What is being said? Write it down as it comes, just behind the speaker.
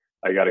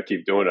I got to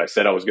keep doing it. I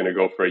said I was going to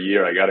go for a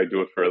year. I got to do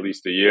it for at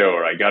least a year,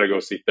 or I got to go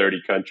see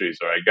 30 countries,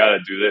 or I got to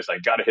do this. I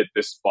got to hit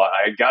this spot.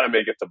 I got to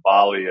make it to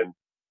Bali. And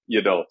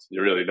you don't.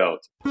 You really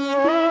don't.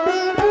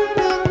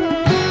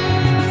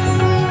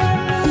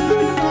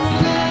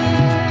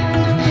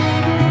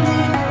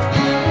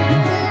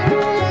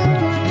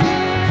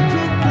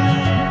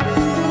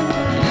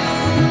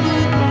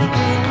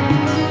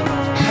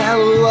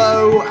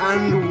 Hello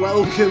and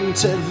welcome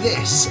to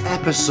this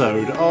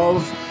episode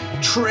of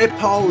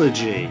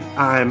Tripology.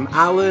 I'm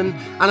Alan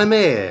and I'm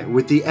here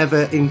with the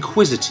ever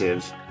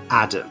inquisitive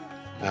Adam.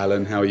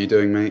 Alan, how are you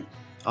doing, mate?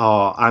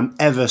 Oh, I'm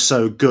ever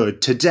so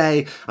good.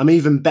 Today I'm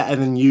even better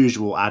than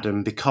usual,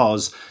 Adam,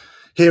 because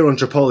here on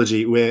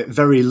Tripology we're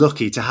very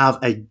lucky to have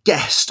a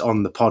guest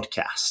on the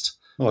podcast.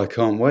 Oh, I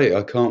can't wait.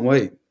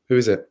 Who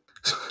is it?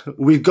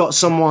 We've got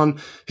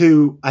someone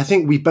who I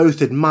think we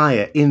both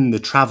admire in the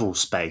travel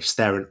space.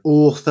 They're an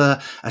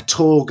author, a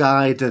tour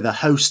guide, they're the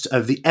host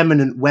of the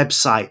eminent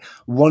website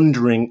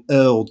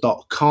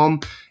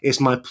wanderingearl.com. It's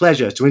my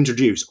pleasure to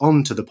introduce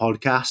onto the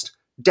podcast,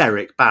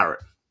 Derek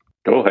Barrett.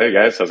 Cool. Hey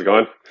guys, how's it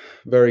going?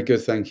 Very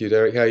good, thank you,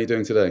 Derek. How are you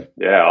doing today?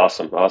 Yeah,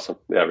 awesome.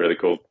 Yeah, really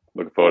cool.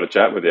 Looking forward to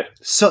chatting with you.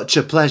 Such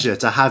a pleasure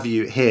to have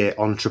you here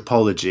on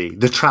Tripology,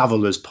 the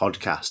Travelers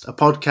Podcast, a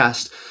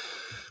podcast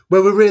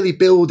where we're really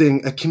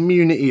building a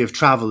community of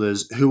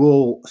travellers who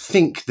all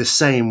think the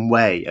same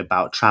way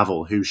about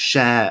travel, who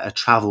share a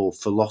travel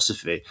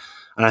philosophy.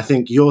 And I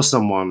think you're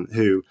someone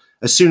who,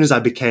 as soon as I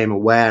became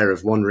aware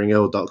of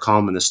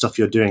wanderingearl.com and the stuff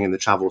you're doing in the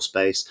travel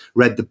space,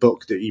 read the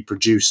book that you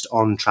produced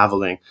on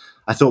travelling,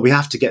 I thought we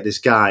have to get this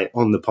guy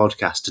on the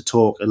podcast to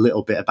talk a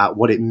little bit about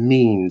what it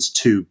means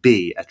to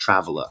be a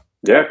traveller.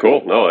 Yeah,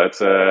 cool. No, it's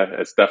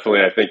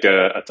definitely, I think,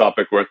 a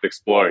topic worth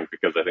exploring,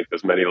 because I think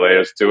there's many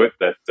layers to it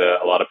that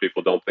a lot of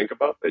people don't think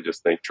about. They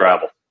just think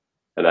travel,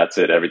 and that's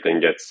it.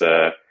 Everything gets,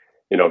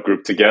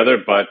 grouped together.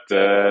 But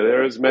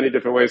there's many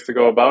different ways to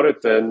go about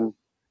it, and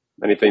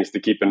many things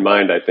to keep in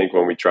mind, I think,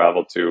 when we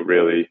travel, to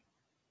really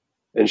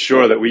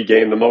ensure that we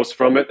gain the most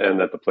from it, and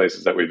that the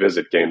places that we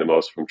visit gain the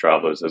most from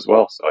travelers as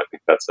well. So I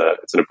think it's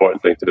an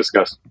important thing to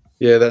discuss.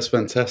 Yeah, that's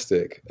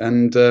fantastic.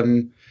 And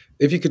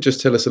if you could just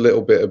tell us a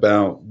little bit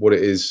about what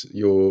it is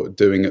you're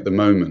doing at the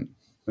moment,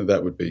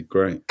 that would be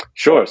great.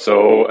 Sure.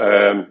 So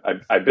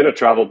I've been a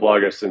travel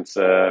blogger since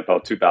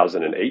about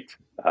 2008,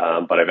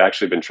 but I've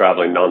actually been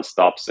traveling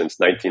nonstop since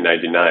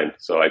 1999.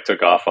 So I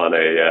took off on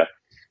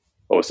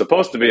what was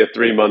supposed to be a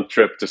 3-month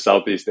trip to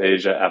Southeast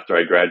Asia after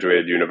I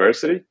graduated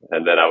university.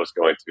 And then I was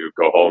going to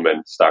go home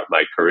and start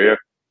my career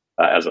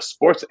as a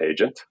sports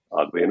agent,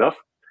 oddly enough.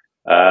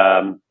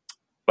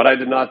 But I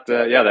did not,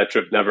 that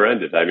trip never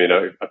ended. I mean,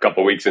 a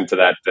couple of weeks into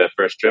that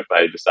first trip,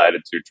 I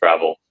decided to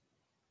travel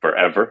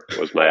forever,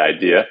 was my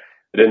idea.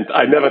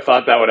 I never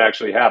thought that would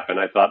actually happen.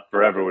 I thought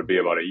forever would be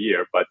about a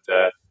year, but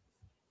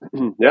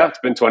it's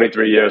been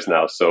 23 years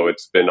now. So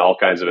it's been all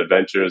kinds of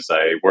adventures.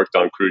 I worked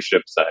on cruise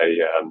ships.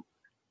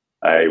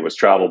 I was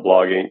travel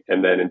blogging.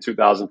 And then in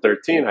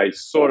 2013, I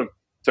sort of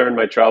turned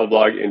my travel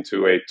blog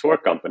into a tour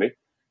company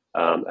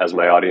as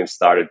my audience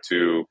started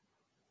to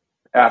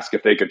ask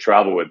if they could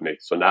travel with me.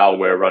 So now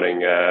we're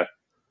running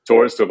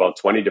tours to about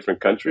 20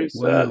 different countries.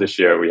 Wow. This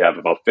year we have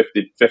about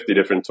 50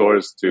 different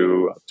tours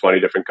to 20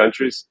 different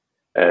countries.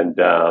 And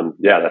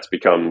that's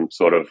become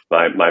sort of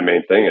my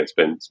main thing. It's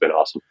been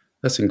awesome.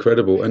 That's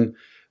incredible. And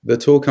the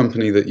tour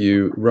company that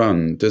you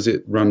run, does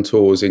it run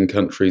tours in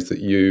countries that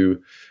you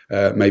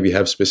maybe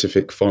have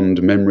specific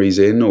fond memories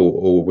in,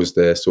 or was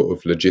there sort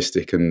of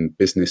logistic and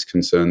business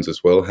concerns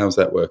as well? How's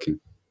that working?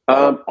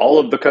 All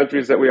of the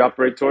countries that we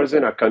operate tours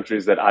in are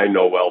countries that I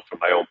know well from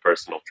my own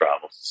personal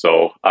travels.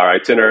 So our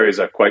itineraries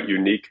are quite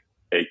unique,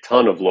 a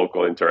ton of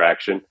local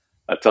interaction,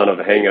 a ton of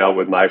hanging out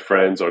with my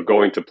friends or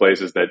going to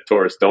places that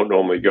tourists don't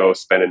normally go,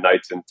 spending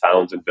nights in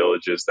towns and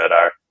villages that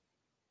are,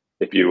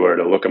 if you were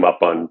to look them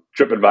up on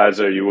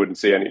TripAdvisor, you wouldn't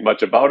see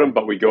much about them,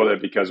 but we go there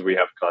because we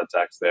have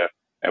contacts there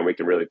and we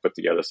can really put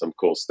together some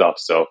cool stuff.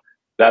 So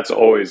that's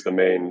always the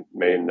main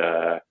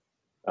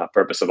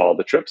purpose of all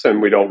the trips,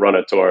 and we don't run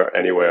a tour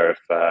anywhere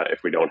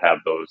if we don't have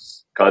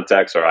those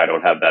contacts or I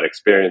don't have that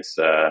experience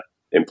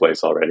in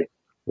place already.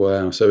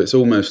 Wow! So it's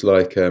almost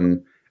like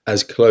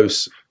as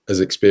close as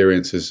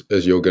experience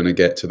as you're going to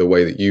get to the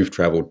way that you've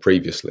travelled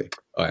previously,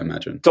 I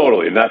imagine.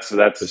 Totally, and that's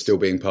so still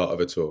being part of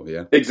a tour.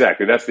 Yeah,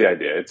 exactly. That's the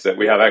idea. It's that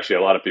we have actually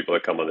a lot of people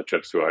that come on the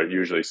trips who are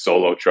usually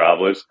solo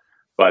travelers,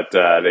 but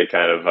they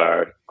kind of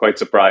are quite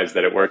surprised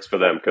that it works for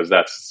them, because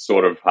that's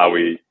sort of how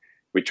we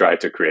try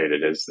to create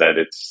it, is that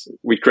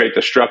we create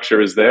the structure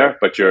is there,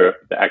 but the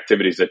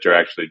activities that you're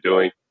actually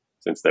doing,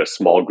 since they're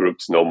small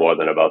groups, no more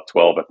than about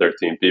 12 or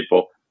 13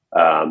 people,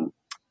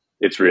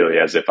 it's really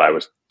as if I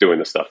was doing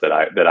the stuff that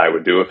I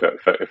would do if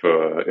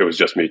it was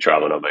just me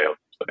traveling on my own.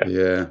 So,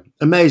 yeah.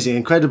 Amazing,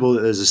 incredible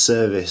that there's a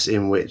service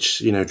in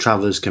which,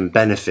 travelers can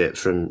benefit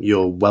from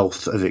your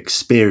wealth of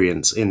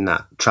experience in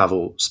that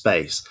travel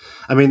space.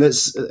 I mean,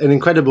 that's an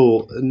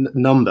incredible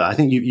number. I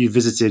think you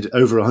visited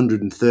over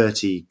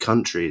 130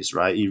 countries,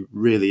 right? You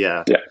really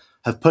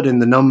have put in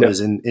the numbers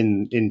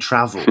in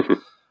travel.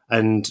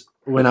 And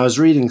when I was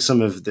reading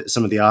some of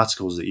the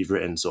articles that you've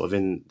written, sort of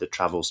in the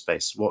travel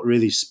space, what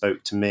really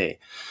spoke to me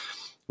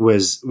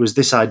was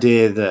this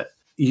idea that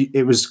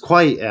it was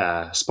quite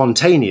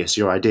spontaneous.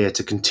 Your idea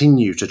to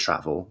continue to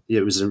travel.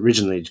 It was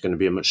originally going to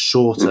be a much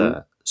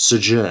shorter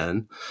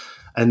sojourn,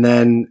 and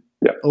then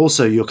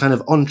also your kind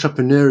of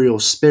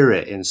entrepreneurial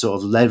spirit in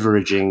sort of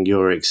leveraging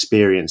your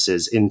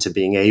experiences into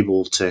being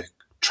able to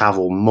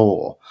travel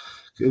more.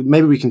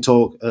 Maybe we can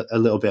talk a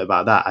little bit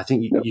about that. I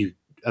think you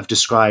have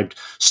described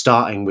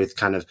starting with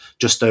kind of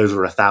just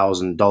over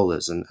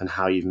 $1,000 and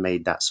how you've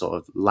made that sort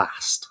of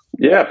last.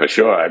 Yeah, for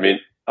sure. I mean,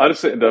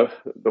 honestly, the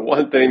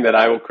one thing that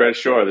I will credit,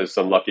 sure, there's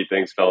some lucky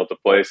things fell into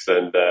place,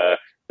 and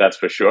that's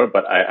for sure.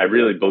 But I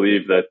really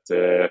believe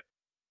that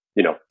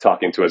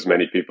talking to as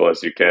many people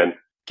as you can,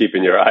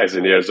 keeping your eyes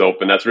and ears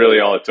open, that's really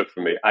all it took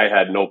for me. I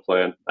had no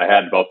plan. I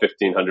had about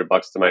 $1,500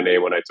 to my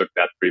name when I took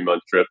that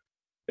 3-month trip.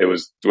 It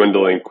was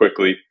dwindling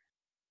quickly.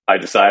 I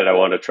decided I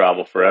wanted to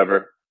travel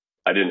forever.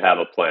 I didn't have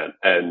a plan.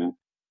 And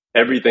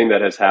everything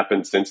that has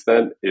happened since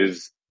then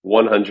is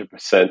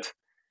 100%.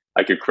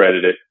 I could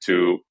credit it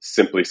to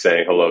simply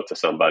saying hello to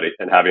somebody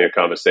and having a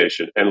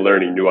conversation and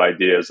learning new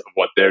ideas of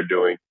what they're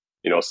doing.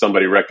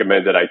 Somebody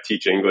recommended I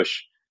teach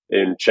English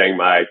in Chiang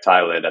Mai,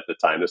 Thailand at the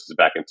time. This was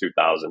back in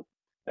 2000.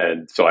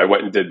 And so I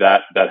went and did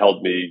that. That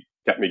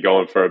kept me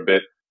going for a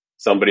bit.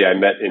 Somebody I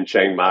met in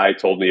Chiang Mai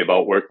told me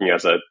about working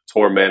as a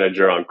tour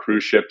manager on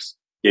cruise ships,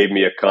 gave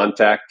me a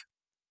contact.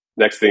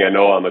 Next thing I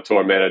know, I'm a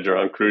tour manager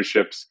on cruise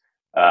ships.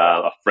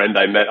 A friend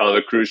I met on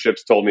the cruise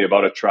ships told me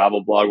about a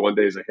travel blog one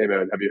day. He's like, "Hey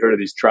man, have you heard of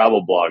these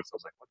travel blogs?" I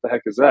was like, "What the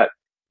heck is that?"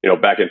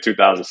 Back in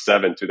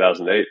 2007,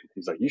 2008.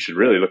 He's like, "You should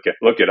really look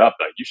it up.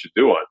 Like, you should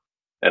do one."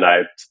 And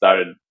I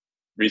started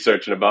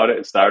researching about it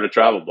and started a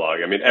travel blog.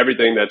 I mean,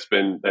 everything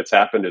that's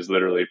happened is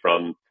literally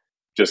from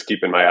just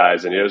keeping my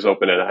eyes and ears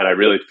open. And I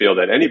really feel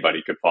that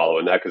anybody could follow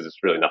in that, because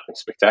it's really nothing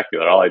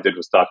spectacular. All I did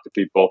was talk to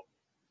people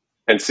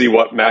and see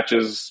what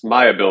matches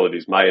my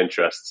abilities, my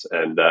interests,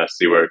 and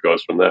see where it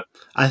goes from there.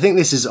 I think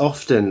this is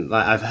often,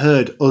 like, I've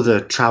heard other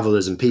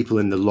travelers and people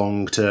in the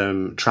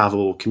long-term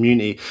travel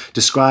community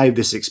describe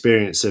this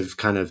experience of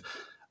kind of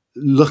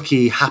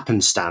lucky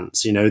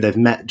happenstance. They've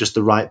met just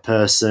the right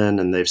person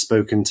and they've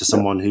spoken to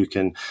someone who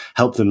can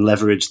help them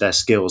leverage their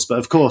skills. But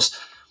of course,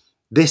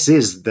 this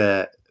is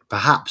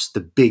perhaps the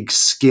big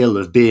skill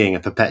of being a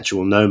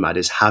perpetual nomad,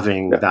 is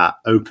having that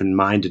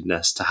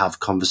open-mindedness to have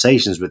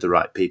conversations with the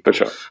right people,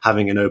 For sure.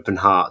 having an open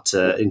heart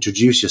to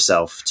introduce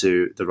yourself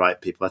to the right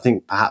people. I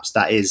think perhaps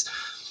that is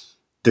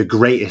the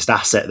greatest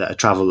asset that a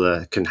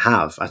traveler can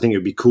have. I think it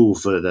would be cool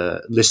for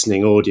the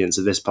listening audience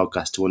of this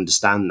podcast to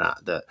understand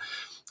that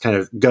kind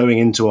of going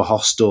into a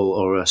hostel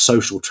or a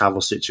social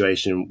travel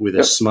situation with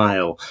a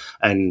smile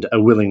and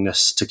a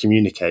willingness to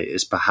communicate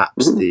is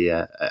perhaps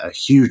a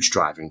huge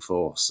driving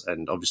force.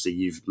 And obviously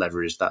you've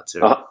leveraged that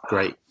to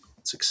great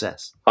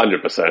success.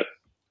 100%.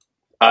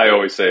 I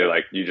always say,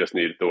 like, you just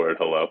need the word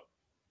hello.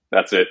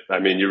 That's it. I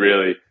mean,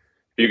 if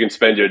you can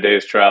spend your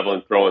days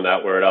traveling, throwing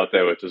that word out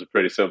there, which is a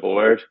pretty simple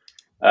word,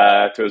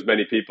 to as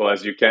many people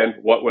as you can,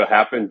 what will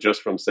happen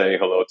just from saying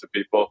hello to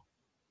people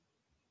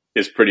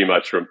is pretty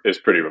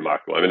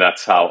remarkable. I mean,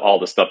 that's how all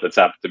the stuff that's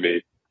happened to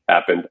me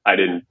happened. I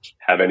didn't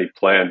have any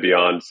plan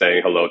beyond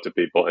saying hello to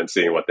people and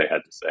seeing what they had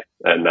to say.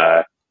 And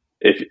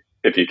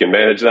if you can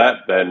manage that,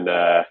 then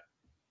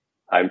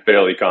I'm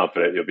fairly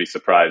confident you'll be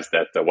surprised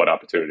at what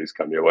opportunities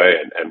come your way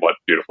and what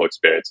beautiful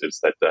experiences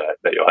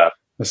that you'll have.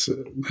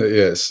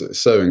 It's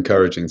so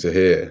encouraging to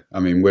hear. I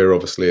mean, we're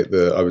obviously at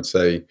I would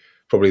say,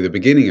 probably the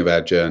beginning of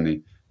our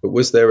journey. But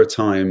was there a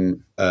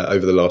time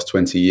over the last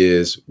 20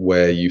 years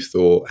where you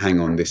thought, hang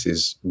on, this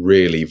is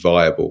really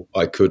viable?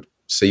 I could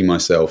see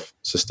myself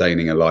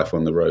sustaining a life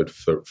on the road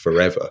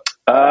forever.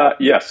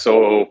 Yes.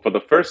 So for the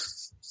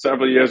first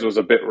several years, it was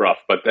a bit rough.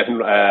 But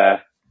then,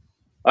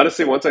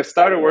 honestly, once I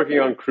started working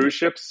on cruise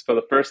ships for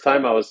the first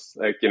time, I was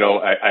like,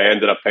 I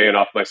ended up paying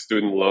off my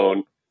student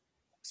loan,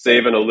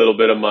 saving a little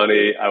bit of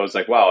money. I was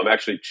like, wow, I'm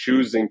actually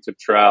choosing to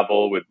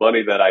travel with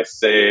money that I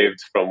saved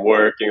from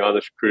working on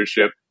the cruise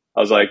ship. I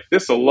was like,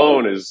 this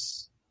alone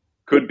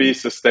could be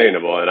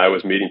sustainable. And I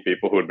was meeting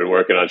people who had been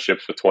working on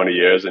ships for 20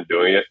 years and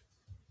doing it.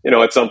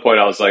 At some point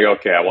I was like,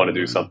 okay, I want to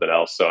do something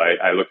else. So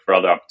I looked for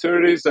other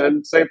opportunities,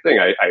 and same thing.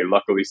 I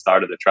luckily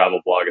started a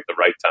travel blog at the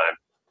right time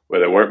where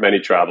there weren't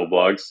many travel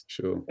blogs.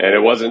 Sure. And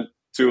it wasn't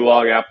too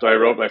long after I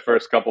wrote my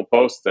first couple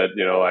posts that,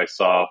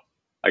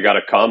 I got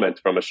a comment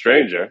from a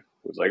stranger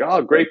who was like,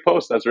 oh, great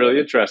post. That's really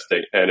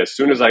interesting. And as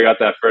soon as I got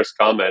that first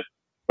comment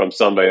from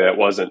somebody that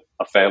wasn't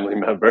a family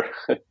member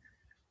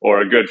or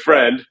a good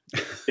friend,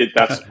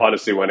 that's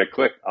honestly when it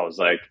clicked. I was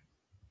like,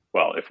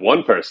 well, if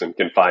one person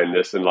can find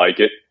this and like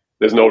it,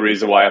 there's no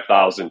reason why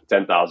 1,000,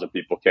 10,000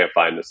 people can't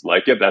find this and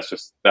like it.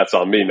 That's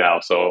on me now.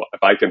 So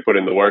if I can put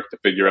in the work to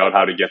figure out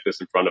how to get this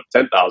in front of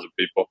 10,000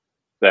 people,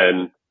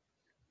 then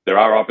there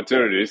are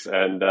opportunities,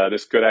 and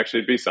this could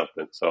actually be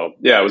something. So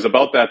yeah, it was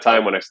about that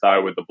time when I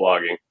started with the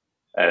blogging,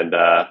 and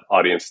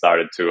audience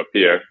started to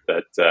appear,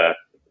 that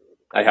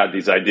I had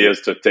these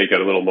ideas to take it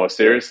a little more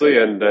seriously,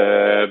 and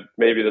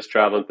maybe this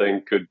traveling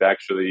thing could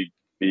actually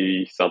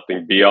be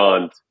something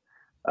beyond,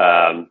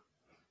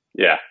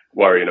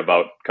 worrying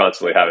about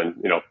constantly having,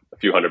 a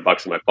few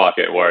 $100 in my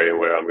pocket and worrying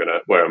where I'm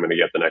gonna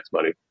get the next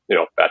money,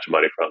 batch of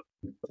money from.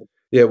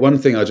 Yeah, one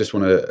thing I just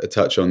want to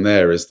touch on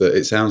there is that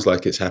it sounds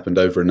like it's happened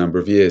over a number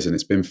of years and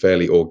it's been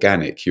fairly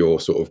organic,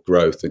 your sort of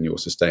growth and your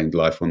sustained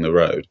life on the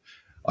road.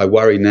 I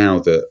worry now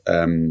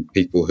that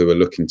people who are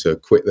looking to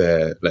quit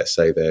let's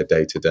say their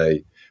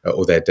day-to-day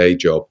or their day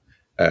job,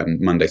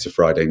 Monday to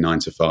Friday, 9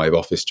 to 5,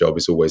 office job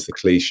is always the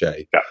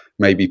cliche. Yeah.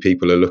 Maybe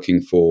people are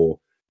looking for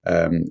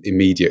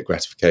immediate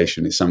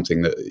gratification. It's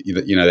something that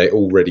they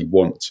already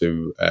want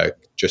to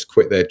just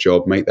quit their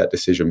job, make that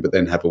decision, but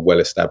then have a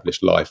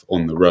well-established life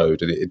on the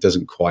road. And it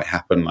doesn't quite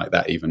happen like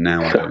that even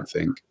now, I don't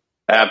think.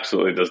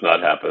 Absolutely does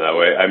not happen that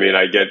way. I mean,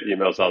 I get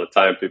emails all the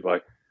time. People are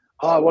like,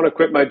 oh, I want to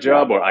quit my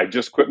job, or I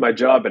just quit my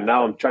job and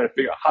now I'm trying to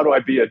figure out how do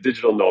I be a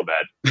digital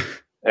nomad?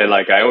 And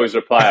like I always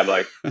reply, I'm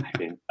like, I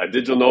mean, a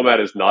digital nomad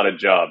is not a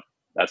job.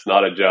 That's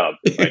not a job.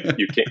 Like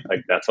you can't,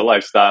 like that's a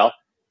lifestyle,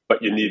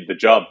 but you need the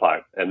job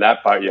part. And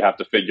that part you have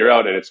to figure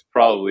out. And it's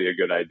probably a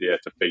good idea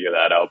to figure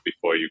that out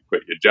before you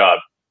quit your job,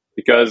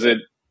 because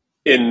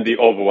in the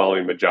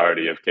overwhelming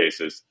majority of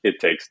cases, it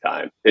takes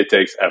time. It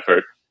takes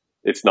effort.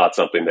 It's not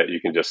something that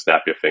you can just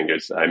snap your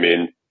fingers. I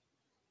mean,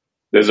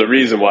 there's a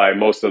reason why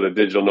most of the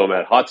digital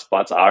nomad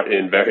hotspots are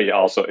in very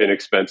also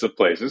inexpensive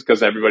places,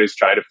 because everybody's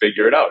trying to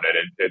figure it out, and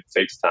it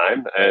takes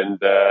time. And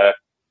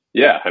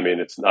I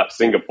mean,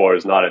 Singapore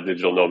is not a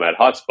digital nomad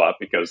hotspot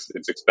because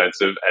it's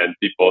expensive, and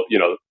people,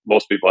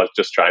 most people are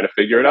just trying to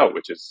figure it out,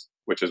 which is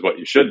what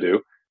you should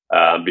do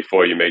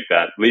before you make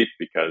that leap,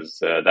 because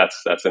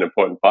that's an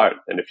important part.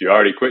 And if you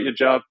already quit your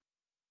job,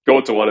 go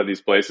to one of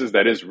these places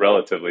that is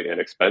relatively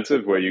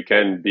inexpensive, where you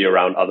can be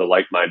around other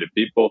like-minded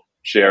people,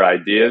 share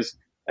ideas.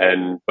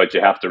 But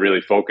you have to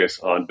really focus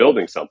on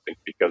building something,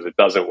 because it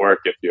doesn't work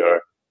if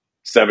you're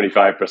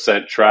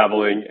 75%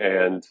 traveling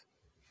and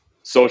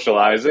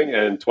socializing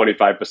and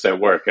 25%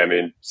 work. I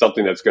mean,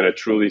 something that's going to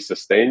truly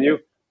sustain you,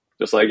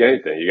 just like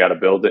anything, you got to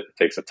build it. It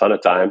takes a ton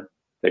of time,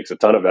 takes a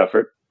ton of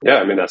effort. Yeah,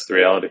 I mean, that's the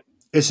reality.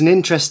 It's an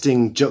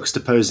interesting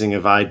juxtaposing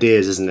of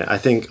ideas, isn't it? I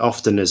think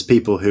often as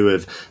people who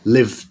have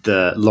lived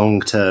the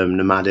long-term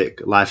nomadic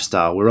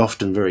lifestyle, we're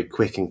often very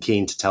quick and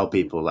keen to tell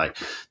people like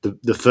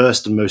the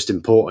first and most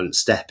important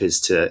step is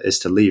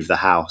to leave the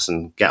house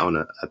and get on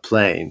a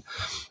plane.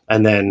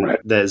 And then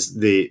there's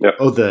the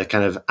other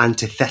kind of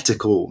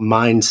antithetical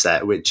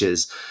mindset, which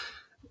is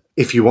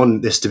if you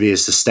want this to be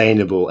as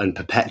sustainable and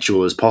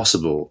perpetual as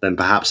possible, then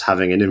perhaps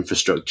having an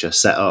infrastructure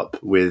set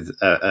up with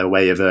a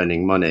way of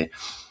earning money,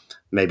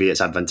 maybe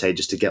it's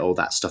advantageous to get all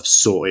that stuff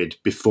sorted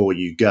before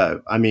you go.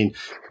 I mean,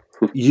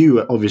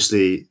 you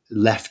obviously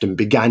left and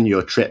began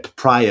your trip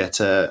prior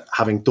to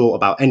having thought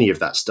about any of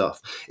that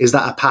stuff. Is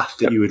that a path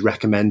that you would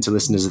recommend to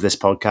listeners of this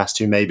podcast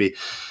who maybe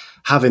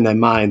have in their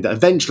mind that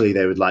eventually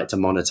they would like to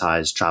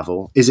monetize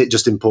travel? Is it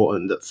just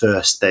important that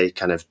first they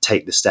kind of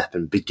take the step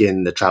and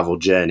begin the travel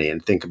journey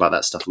and think about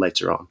that stuff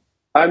later on?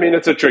 I mean,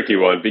 it's a tricky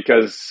one,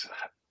 because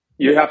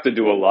you have to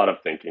do a lot of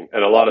thinking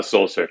and a lot of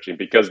soul searching,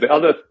 because the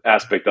other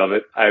aspect of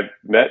it, I've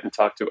met and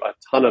talked to a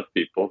ton of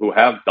people who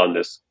have done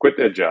this, quit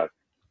their job,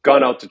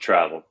 gone out to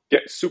travel,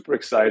 get super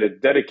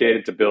excited,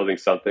 dedicated to building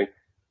something,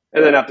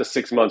 and then after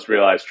 6 months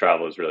realize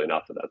travel is really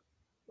not for them,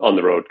 on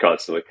the road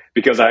constantly.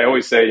 Because I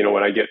always say,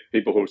 when I get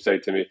people who say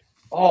to me,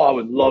 oh, I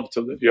would love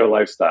to live your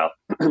lifestyle,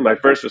 my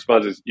first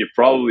response is, you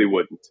probably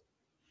wouldn't.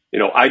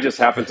 I just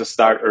happen to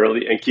start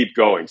early and keep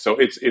going. So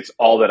it's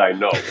all that I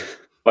know.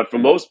 But for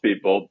most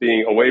people,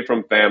 being away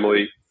from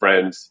family,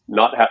 friends,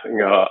 not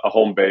having a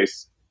home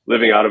base,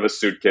 living out of a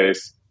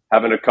suitcase,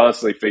 having to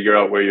constantly figure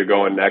out where you're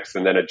going next,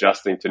 and then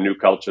adjusting to new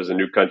cultures and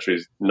new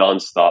countries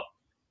nonstop,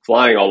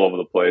 flying all over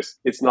the place,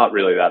 it's not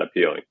really that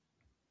appealing.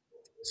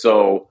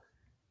 So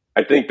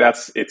I think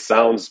it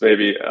sounds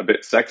maybe a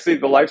bit sexy,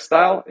 the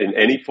lifestyle in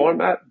any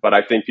format, but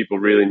I think people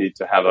really need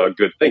to have a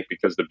good think,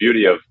 because the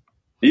beauty of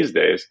these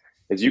days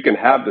is you can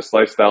have this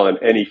lifestyle in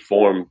any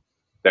form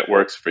that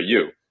works for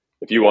you.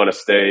 If you want to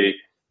stay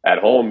at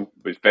home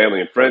with family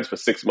and friends for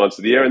 6 months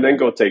of the year and then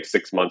go take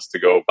 6 months to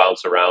go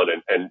bounce around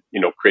and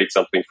create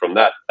something from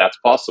that, that's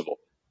possible.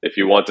 If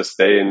you want to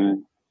stay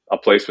in a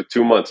place for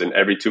 2 months and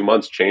every 2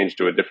 months change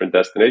to a different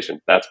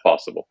destination, that's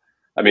possible.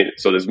 I mean,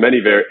 so there's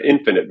many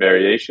infinite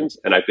variations,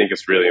 and I think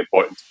it's really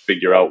important to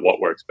figure out what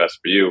works best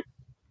for you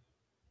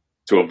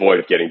to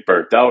avoid getting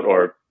burnt out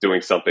or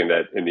doing something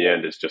that in the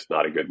end is just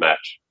not a good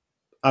match.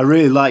 I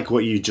really like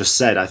what you just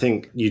said. I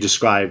think you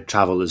described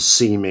travel as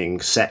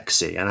seeming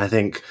sexy. And I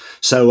think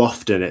so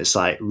often it's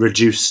like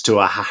reduced to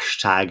a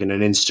hashtag and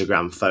an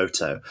Instagram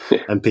photo,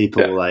 and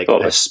people totally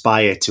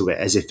aspire to it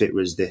as if it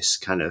was this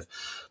kind of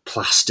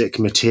plastic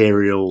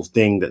material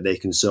thing that they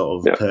can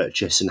sort of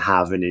purchase and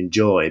have and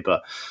enjoy.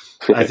 But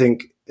I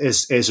think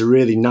it's a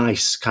really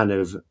nice kind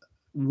of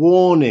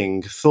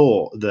warning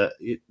thought that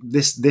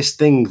this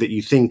thing that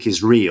you think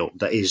is real,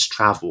 that is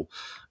travel,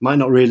 might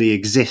not really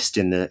exist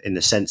in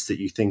the sense that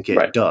you think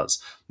it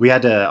does. We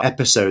had an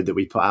episode that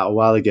we put out a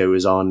while ago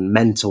was on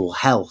mental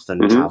health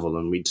and travel,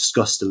 and we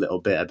discussed a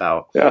little bit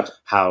about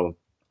how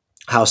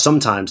how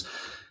sometimes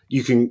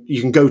you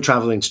can go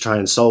traveling to try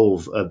and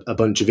solve a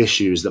bunch of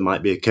issues that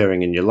might be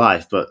occurring in your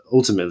life, but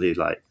ultimately,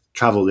 like,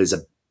 travel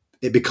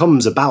it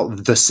becomes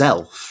about the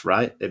self,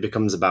 right? It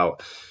becomes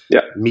about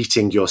Yeah.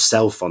 meeting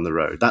yourself on the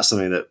road. That's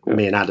something that Yeah.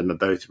 me and Adam are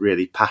both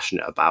really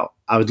passionate about.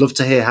 I would love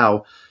to hear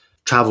how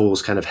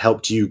travel's kind of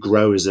helped you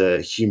grow as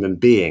a human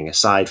being,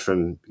 aside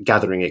from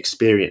gathering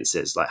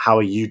experiences. Like, how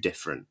are you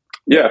different?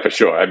 Yeah, for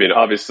sure. I mean,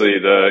 obviously,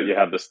 you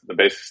have the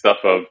basic stuff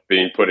of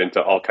being put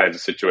into all kinds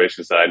of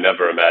situations that I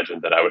never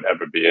imagined that I would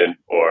ever be in,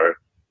 or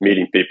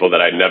meeting people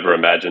that I never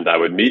imagined I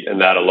would meet,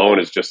 and that alone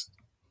is just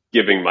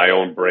giving my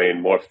own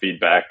brain more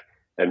feedback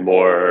and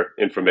more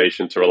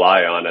information to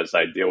rely on as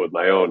I deal with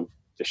my own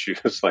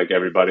issues, like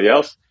everybody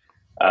else.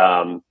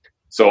 Um,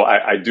 so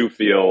I do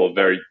feel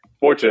very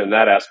fortunate in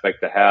that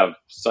aspect to have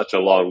such a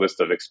long list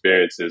of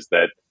experiences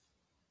that,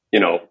 you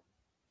know,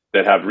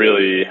 that have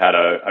really had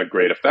a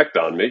great effect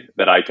on me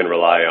that I can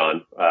rely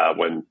on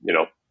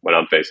when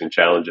I'm facing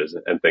challenges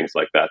and things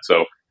like that.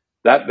 So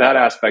that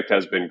aspect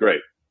has been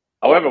great.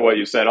 However, what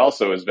you said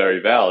also is very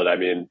valid. I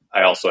mean,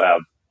 I also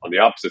have, on the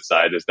opposite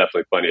side, there's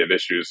definitely plenty of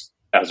issues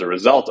as a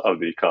result of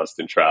the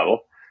constant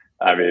travel.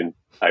 I mean,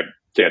 I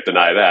can't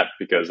deny that,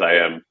 because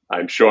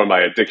I'm sure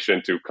my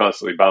addiction to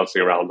constantly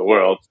bouncing around the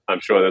world, I'm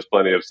sure there's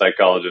plenty of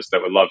psychologists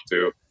that would love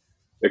to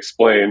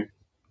explain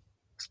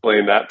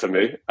that to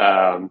me.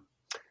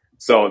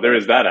 So there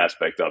is that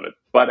aspect of it.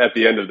 But at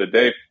the end of the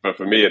day,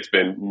 for me, it's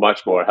been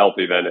much more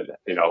healthy than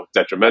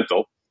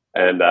detrimental.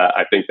 And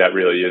I think that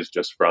really is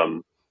just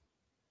from,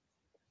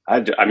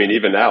 I mean,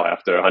 even now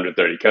after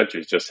 130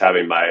 countries, just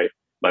having my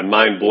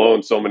mind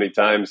blown so many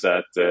times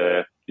at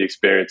the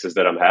experiences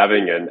that I'm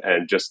having,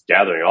 and just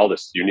gathering all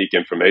this unique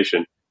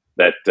information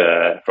that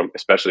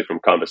especially from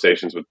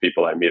conversations with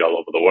people I meet all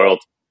over the world,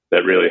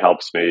 that really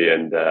helps me,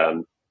 and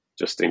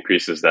just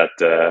increases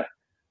that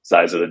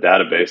size of the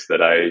database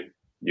that I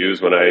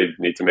use when I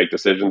need to make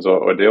decisions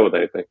or deal with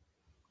anything.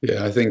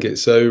 Yeah, I think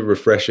it's so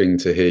refreshing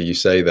to hear you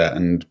say that,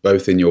 and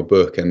both in your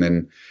book and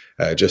then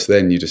just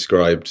then you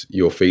described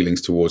your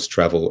feelings towards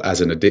travel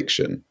as an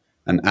addiction.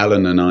 And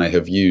Alan and I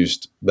have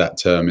used that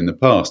term in the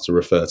past to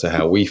refer to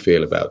how we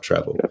feel about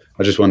travel. Yeah.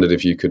 I just wondered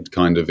if you could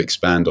kind of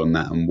expand on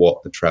that and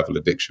what the travel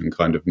addiction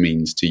kind of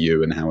means to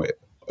you and how it,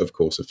 of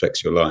course,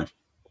 affects your life.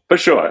 For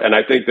sure. And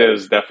I think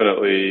there's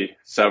definitely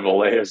several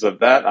layers of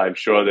that. I'm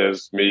sure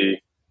there's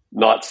me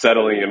not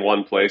settling in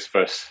one place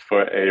for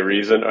a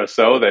reason or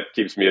so that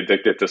keeps me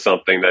addicted to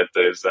something that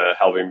is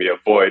helping me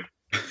avoid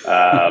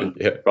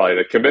Yeah. probably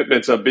the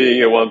commitments of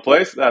being in one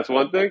place. That's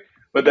one thing.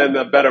 But then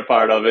the better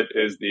part of it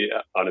is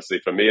honestly,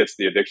 for me, it's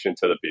the addiction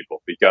to the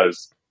people,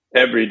 because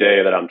every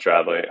day that I'm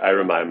traveling, I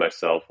remind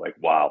myself, like,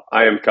 wow,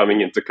 I am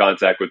coming into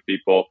contact with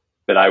people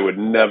that I would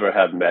never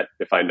have met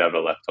if I never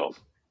left home.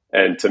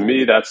 And to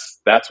me,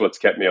 that's what's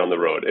kept me on the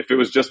road. If it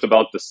was just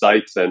about the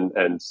sights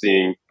and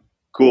seeing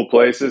cool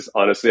places,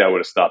 honestly, I would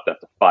have stopped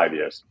after 5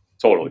 years.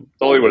 Totally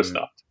would have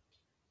stopped.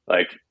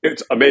 Like,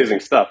 it's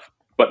amazing stuff,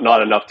 but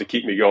not enough to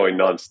keep me going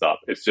nonstop.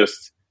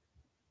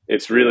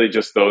 It's really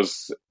just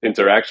those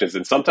interactions.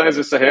 And sometimes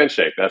it's a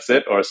handshake, that's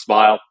it, or a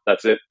smile,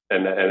 that's it.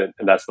 And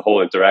that's the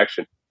whole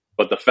interaction.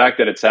 But the fact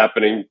that it's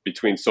happening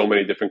between so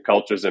many different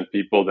cultures and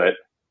people that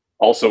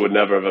also would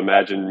never have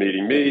imagined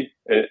meeting me,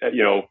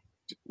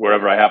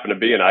 wherever I happen to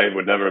be, and I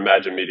would never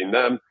imagine meeting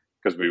them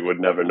because we would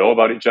never know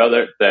about each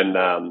other, then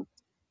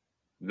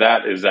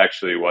that is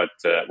actually what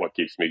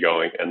keeps me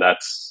going. And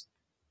that's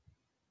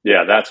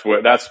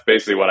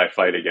basically what I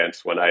fight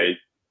against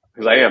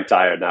because I am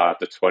tired now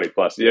after 20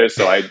 plus years.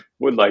 So I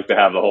would like to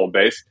have the whole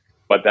base,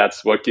 but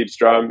that's what keeps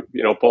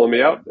pulling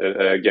me out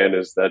again,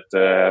 is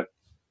that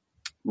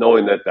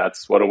knowing that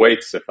that's what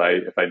awaits if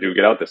I do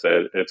get out this.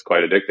 It's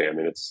quite addicting. I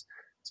mean, it's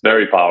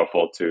very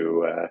powerful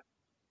to,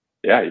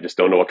 you just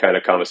don't know what kind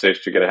of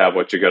conversation you're going to have,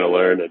 what you're going to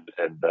learn.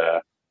 And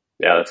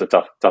that's a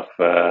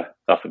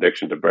tough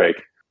addiction to break.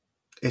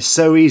 It's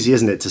so easy,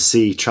 isn't it, to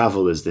see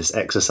travel as this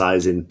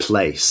exercise in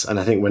place. And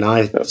I think when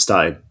I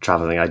started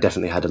traveling, I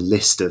definitely had a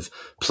list of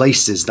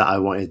places that I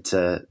wanted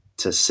to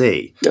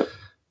see. Yeah.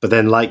 But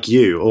then, like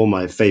you, all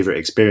my favorite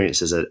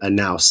experiences are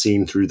now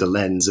seen through the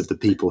lens of the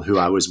people who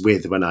I was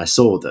with when I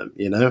saw them,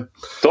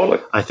 Totally.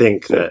 I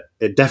think that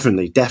it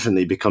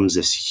definitely becomes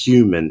this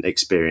human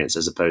experience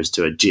as opposed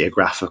to a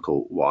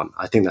geographical one.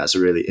 I think that's a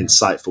really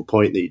insightful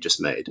point that you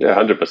just made. Yeah,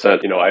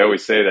 100%. I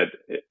always say that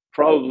it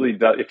probably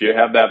does, if you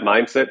have that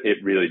mindset, it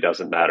really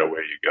doesn't matter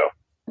where you go.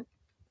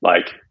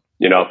 Like,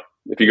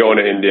 if you go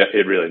into India,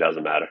 it really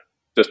doesn't matter.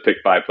 Just pick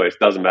 5 places.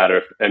 Doesn't matter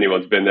if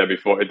anyone's been there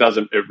before. It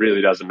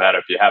really doesn't matter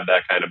if you have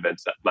that kind of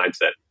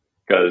mindset,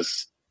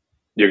 because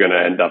you're going to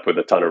end up with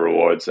a ton of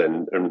rewards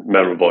and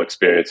memorable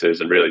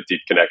experiences and really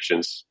deep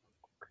connections.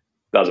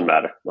 Doesn't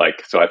matter.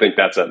 So I think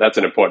that's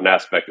an important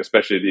aspect,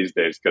 especially these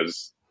days,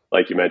 because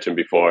like you mentioned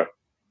before,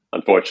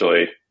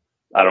 unfortunately,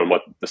 I don't know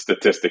what the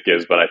statistic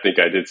is, but I think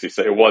I did see,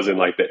 it was in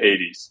like the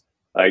 80s,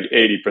 like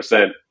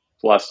 80%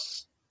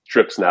 plus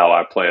trips now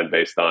are planned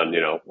based on,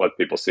 what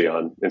people see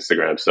on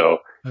Instagram. So,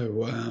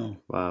 oh,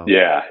 wow.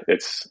 Yeah,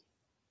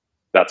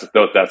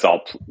 that's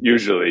all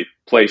usually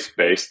place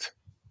based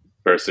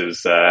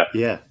versus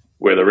Yeah.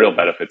 where the real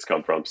benefits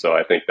come from. So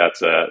I think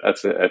that's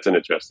an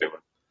interesting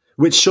one.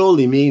 Which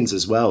surely means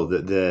as well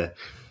that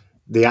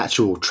the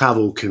actual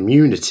travel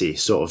community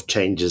sort of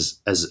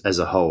changes as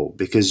a whole,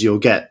 because you'll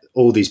get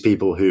all these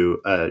people who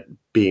are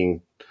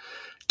being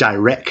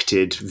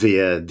directed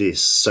via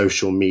this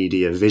social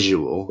media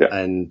visual, Yeah.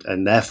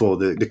 and therefore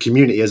the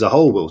community as a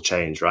whole will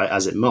change, right,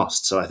 as it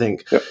must. So I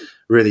think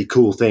really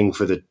cool thing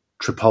for the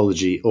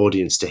Tripology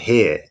audience to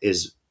hear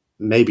is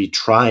maybe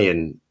try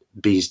and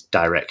be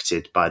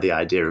directed by the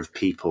idea of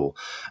people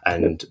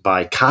and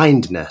by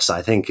kindness.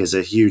 I think is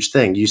a huge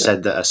thing. You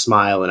said that a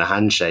smile and a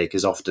handshake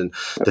is often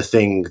the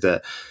thing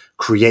that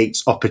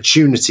creates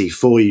opportunity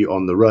for you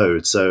on the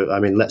road. So, I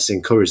mean, let's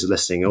encourage the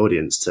listening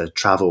audience to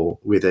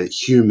travel with a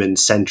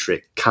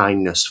human-centric,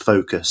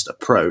 kindness-focused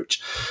approach.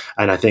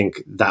 And I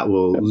think that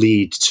will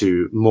lead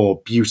to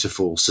more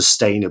beautiful,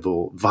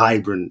 sustainable,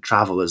 vibrant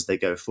travel as they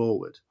go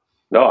forward.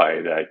 No,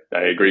 I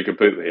agree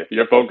completely. If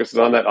your focus is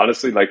on that,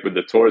 honestly, like with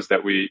the tours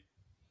that we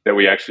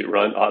actually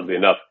run, oddly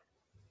enough,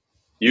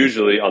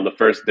 usually on the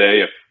first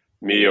day, if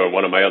me or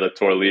one of my other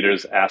tour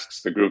leaders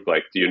asks the group,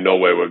 like, do you know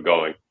where we're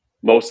going?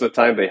 Most of the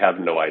time, they have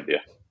no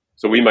idea.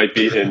 So we might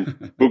be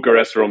in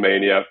Bucharest,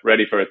 Romania,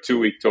 ready for a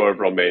 2-week tour of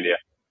Romania.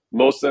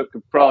 We'll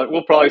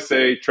probably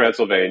say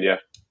Transylvania,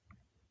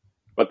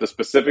 but the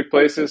specific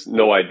places,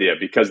 no idea,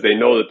 because they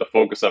know that the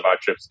focus of our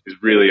trips is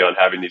really on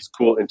having these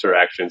cool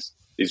interactions,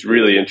 these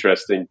really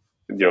interesting,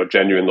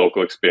 genuine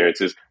local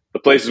experiences. The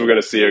places we're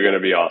going to see are going to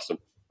be awesome,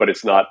 but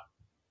it's not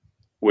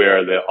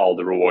where all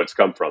the rewards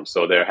come from.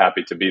 So they're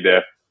happy to be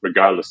there,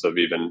 regardless of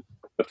even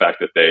the fact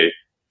that they,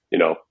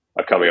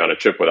 are coming on a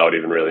trip without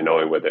even really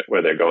knowing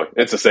where they're going.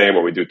 It's the same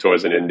when we do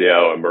tours in India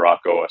or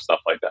Morocco or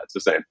stuff like that. It's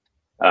the same.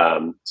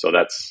 So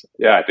that's,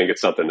 I think it's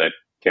something that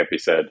can't be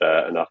said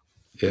enough.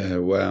 Yeah,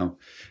 wow.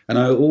 And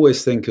I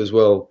always think as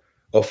well,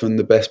 often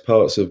the best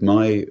parts of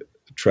my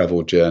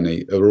travel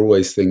journey are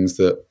always things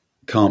that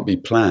can't be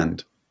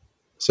planned.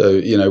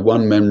 So,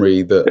 one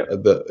memory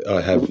that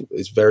I have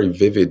is very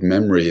vivid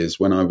memory is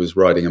when I was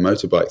riding a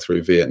motorbike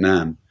through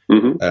Vietnam.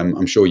 Mm-hmm.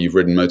 I'm sure you've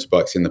ridden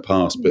motorbikes in the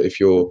past, but if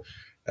you're,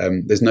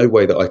 there's no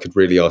way that I could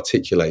really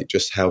articulate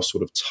just how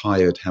sort of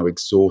tired, how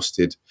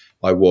exhausted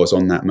I was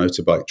on that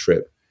motorbike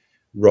trip,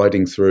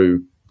 riding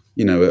through,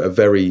 a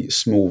very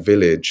small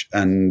village.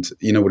 And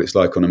you know what it's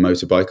like on a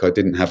motorbike. I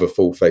didn't have a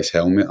full face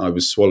helmet. I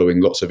was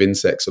swallowing lots of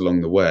insects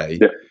along the way.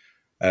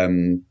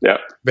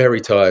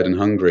 Very tired and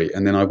hungry.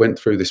 And then I went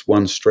through this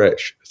one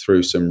stretch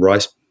through some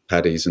rice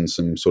paddies and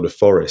some sort of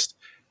forest.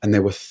 And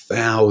there were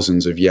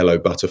thousands of yellow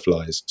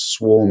butterflies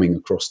swarming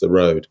across the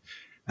road.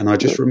 And I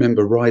just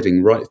remember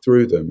riding right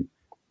through them,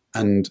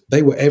 and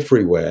they were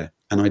everywhere.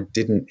 And I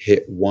didn't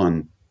hit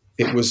one.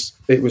 It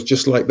was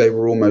just like they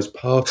were almost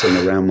parting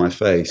around my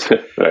face.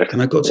 Right.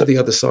 And I got to the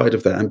other side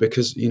of that. And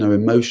because,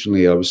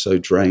 emotionally I was so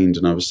drained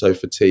and I was so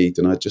fatigued,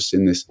 and I'd just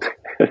seen this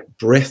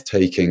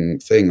breathtaking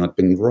thing. I'd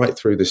been right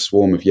through this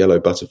swarm of yellow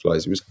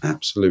butterflies. It was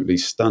absolutely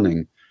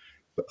stunning.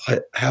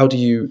 But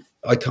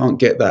I can't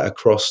get that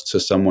across to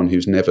someone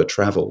who's never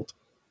traveled.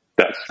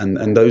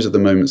 And those are the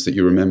moments that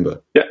you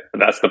remember. Yeah,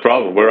 that's the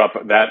problem. We're up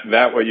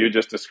that what you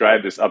just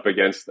described is up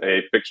against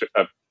a picture,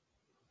 a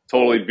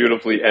totally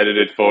beautifully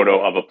edited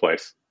photo of a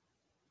place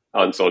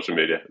on social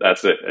media.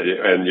 That's it,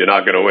 and you're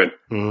not going to win.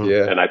 Mm.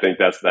 Yeah, and I think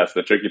that's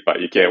the tricky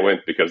part. You can't win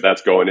because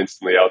that's going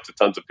instantly out to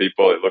tons of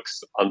people. It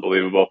looks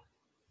unbelievable.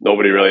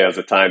 Nobody really has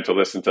the time to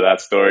listen to that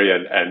story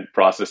and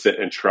process it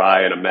and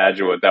try and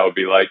imagine what that would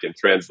be like and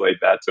translate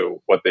that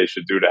to what they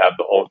should do to have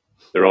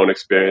their own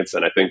experience.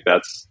 And I think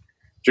that's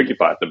the tricky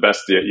part. The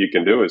best you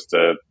can do is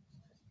to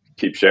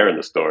keep sharing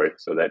the story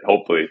so that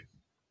hopefully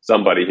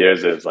somebody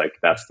hears it is like,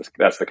 that's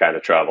the kind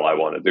of travel I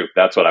want to do.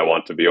 That's what I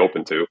want to be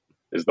open to,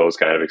 is those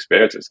kind of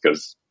experiences.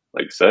 Because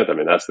like you said, I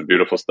mean, that's the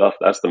beautiful stuff.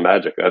 That's the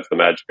magic. That's the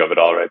magic of it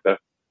all right there.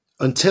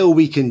 Until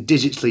we can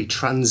digitally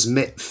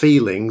transmit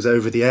feelings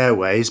over the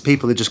airways,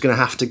 people are just going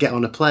to have to get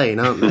on a plane,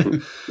 aren't they?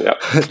 Yeah.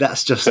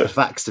 That's just the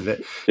facts of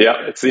it.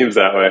 Yeah, it seems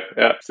that way.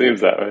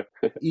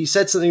 You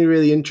said something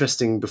really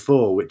interesting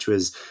before, which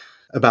was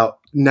about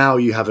now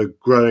you have a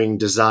growing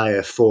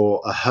desire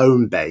for a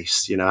home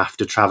base,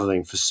 after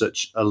traveling for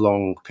such a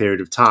long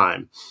period of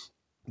time.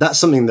 That's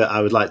something that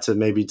I would like to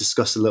maybe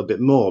discuss a little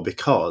bit more,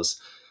 because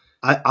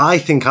I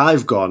think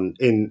I've gone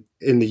in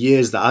the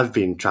years that I've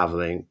been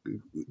traveling,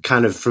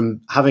 kind of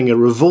from having a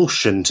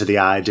revulsion to the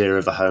idea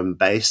of a home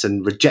base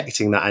and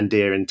rejecting that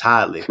idea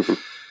entirely.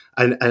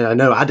 and I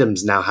know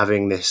Adam's now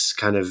having this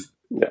kind of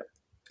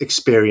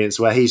experience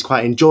where he's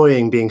quite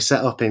enjoying being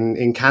set up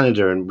in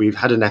Canada. And we've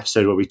had an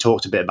episode where we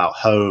talked a bit about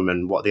home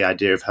and what the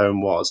idea of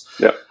home was.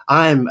 Yeah.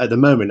 I'm at the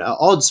moment at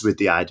odds with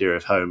the idea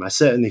of home. I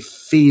certainly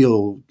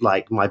feel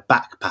like my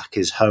backpack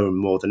is home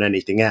more than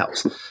anything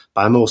else,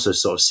 but I'm also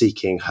sort of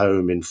seeking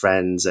home in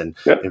friends and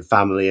in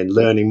family and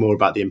learning more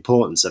about the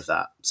importance of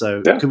that.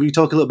 So could we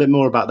talk a little bit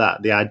more about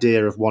that, the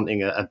idea of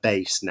wanting a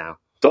base now?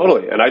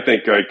 Totally. And I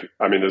think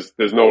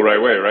there's no right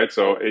way, right?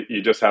 So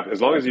you just have, as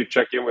long as you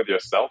check in with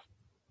yourself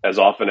as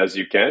often as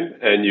you can,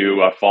 and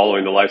you are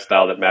following the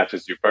lifestyle that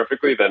matches you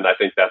perfectly, then I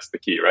think that's the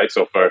key, right?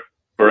 So for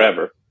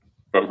forever,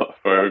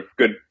 for a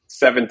good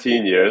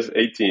 17 years,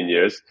 18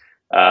 years,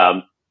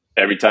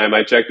 every time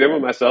I checked in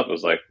with myself, it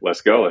was like,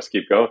 let's go, let's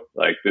keep going.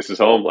 Like, this is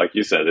home. Like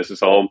you said, this is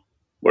home.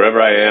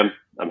 Wherever I am,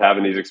 I'm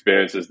having these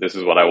experiences. This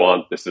is what I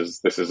want. This is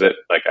it.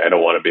 Like, I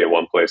don't want to be in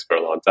one place for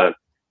a long time.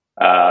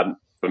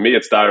 For me,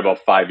 it started about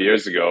 5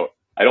 years ago.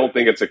 I don't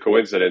think it's a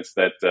coincidence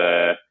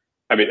that,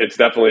 it's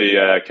definitely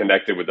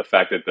connected with the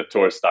fact that the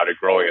tours started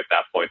growing at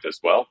that point as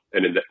well.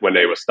 And when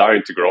they were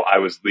starting to grow, I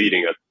was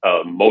leading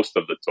most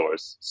of the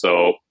tours.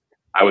 So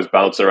I was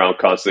bouncing around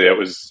constantly. I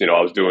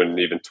was doing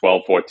even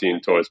 12,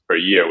 14 tours per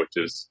year,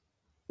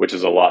 which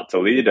is a lot to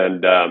lead.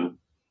 And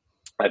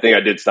I think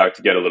I did start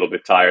to get a little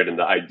bit tired. And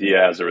the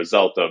idea as a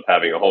result of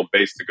having a home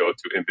base to go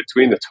to in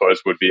between the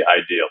tours would be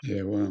ideal.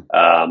 Yeah,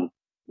 wow.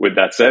 With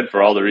that said,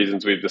 for all the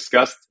reasons we've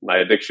discussed, my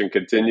addiction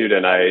continued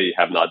and I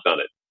have not done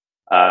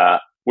it.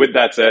 With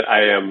that said,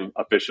 I am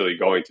officially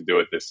going to do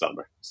it this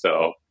summer.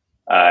 So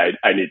I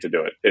need to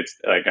do it. It's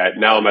like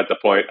now I'm at the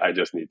point I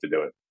just need to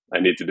do it. I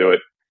need to do it.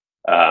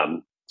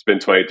 It's been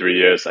 23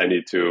 years. I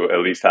need to at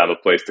least have a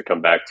place to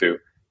come back to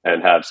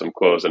and have some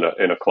clothes in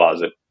a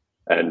closet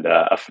and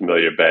a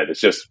familiar bed.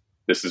 It's just,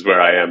 this is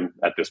where I am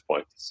at this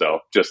point. So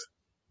just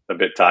a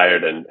bit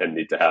tired and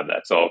need to have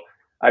that. So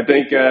I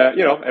think,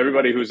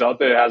 everybody who's out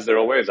there has their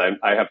own ways.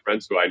 I have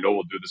friends who I know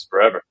will do this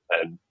forever.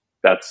 And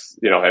that's,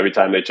 every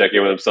time they check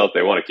in with themselves,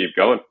 they want to keep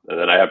going. And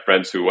then I have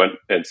friends who went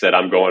and said,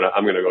 I'm going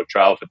to go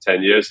travel for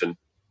 10 years. And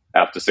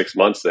after 6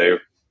 months, they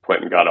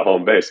went and got a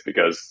home base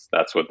because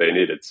that's what they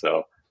needed.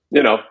 So,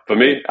 for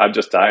me, I'm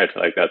just tired.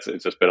 Like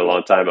it's just been a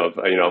long time of,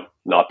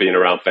 not being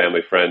around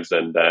family, friends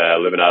and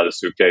living out of the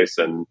suitcase.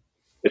 And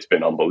it's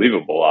been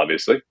unbelievable,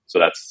 obviously. So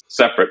that's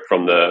separate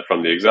from the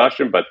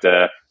exhaustion. But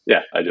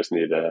I just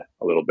need a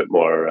little bit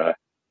more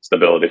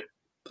stability.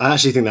 I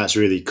actually think that's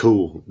really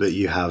cool that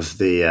you have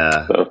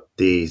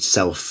the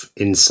self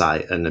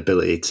insight and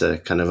ability to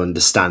kind of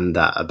understand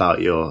that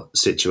about your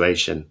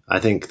situation. I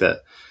think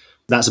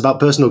that's about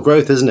personal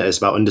growth, isn't it? It's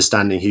about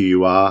understanding who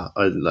you are,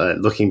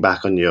 looking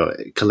back on your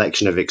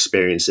collection of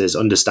experiences,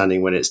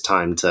 understanding when it's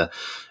time to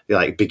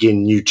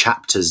begin new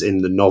chapters in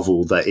the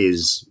novel that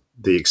is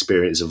the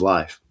experience of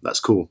life.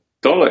 That's cool.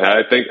 Totally.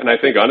 I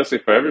think honestly,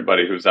 for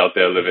everybody who's out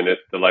there living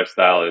the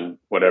lifestyle in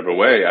whatever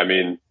way,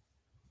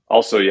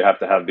 also you have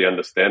to have the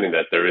understanding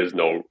that there is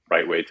no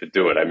right way to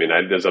do it.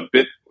 There's a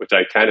bit, which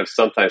I kind of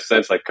sometimes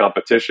sense like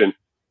competition,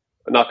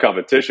 not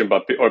competition,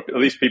 but, or at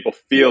least people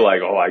feel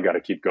like, oh, I got to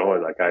keep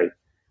going. Like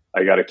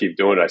I got to keep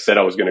doing it. I said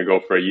I was going to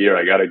go for a year.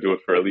 I got to do it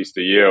for at least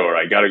a year, or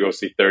I got to go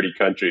see 30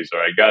 countries, or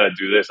I got to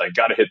do this. I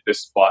got to hit this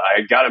spot.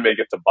 I got to make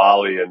it to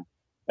Bali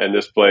and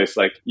this place.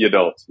 Like you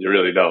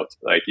really don't.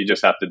 Like you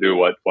just have to do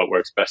what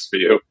works best for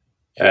you.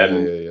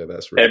 Yeah,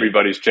 that's right.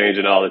 Everybody's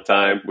changing all the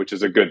time, which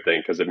is a good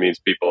thing because it means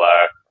people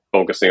are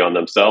focusing on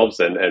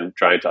themselves and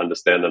trying to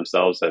understand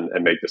themselves and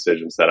make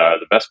decisions that are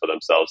the best for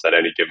themselves at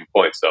any given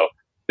point. So I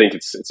think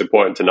it's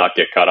important to not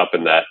get caught up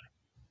in that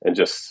and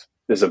just,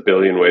 there's a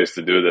billion ways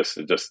to do this.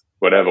 Just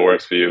whatever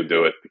works for you,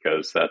 do it,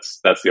 because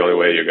that's the only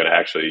way you're going to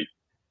actually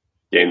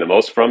gain the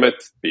most from it,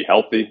 be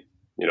healthy,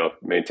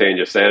 maintain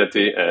your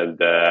sanity, and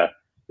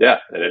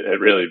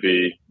it really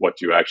be what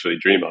you actually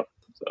dream of.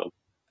 So,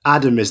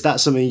 Adam, is that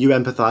something you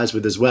empathize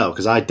with as well?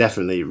 Because I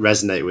definitely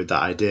resonate with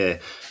that idea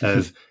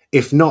of,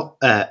 if not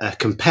a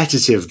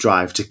competitive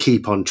drive to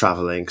keep on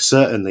traveling,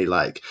 certainly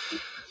like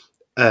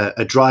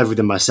a drive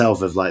within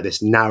myself of like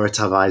this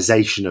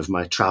narrativization of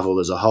my travel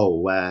as a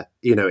whole, where,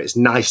 it's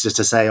nicer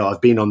to say, oh,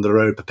 I've been on the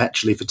road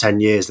perpetually for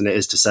 10 years than it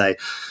is to say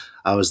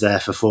I was there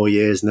for 4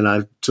 years and then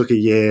I took a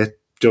year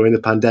during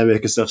the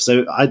pandemic and stuff.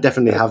 So I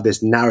definitely have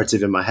this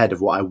narrative in my head of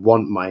what I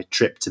want my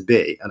trip to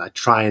be. And I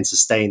try and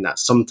sustain that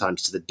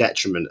sometimes to the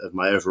detriment of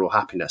my overall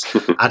happiness.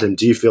 Adam,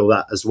 do you feel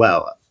that as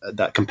well,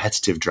 that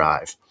competitive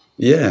drive?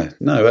 Yeah,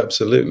 no,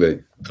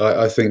 absolutely.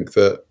 I think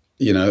that,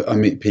 I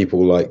meet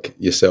people like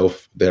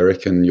yourself,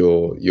 Derek, and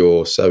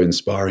you're so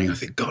inspiring. I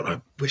think, God, I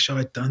wish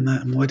I'd done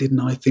that. And why didn't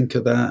I think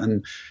of that?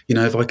 And,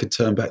 if I could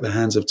turn back the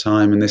hands of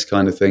time and this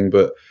kind of thing.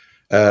 But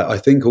I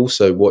think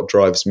also what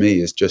drives me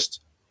is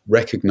just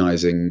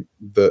recognizing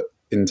that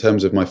in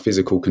terms of my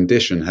physical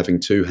condition, having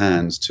 2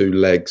 hands, 2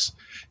 legs,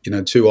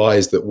 2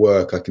 eyes that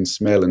work, I can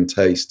smell and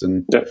taste.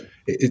 And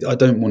I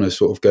don't want to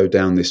sort of go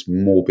down this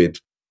morbid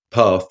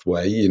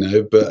pathway,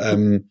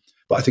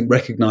 but I think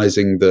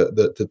recognizing that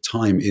the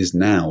time is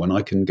now and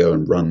I can go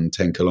and run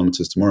 10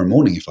 kilometers tomorrow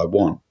morning if I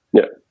want.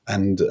 Yeah.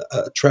 And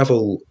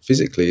travel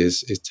physically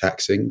is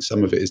taxing.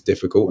 Some of it is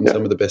difficult, and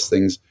some of the best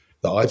things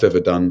that I've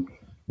ever done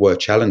were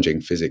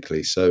challenging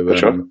physically. So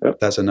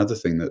that's another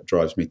thing that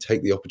drives me.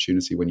 Take the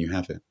opportunity when you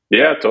have it.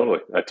 Yeah, totally.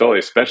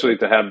 Especially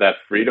to have that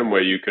freedom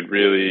where you could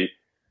really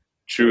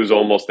choose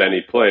almost any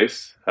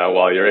place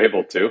while you're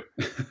able to,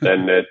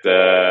 then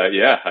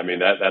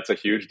that's a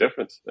huge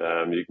difference.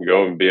 You can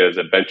go and be as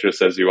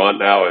adventurous as you want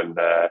now. And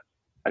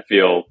I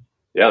feel,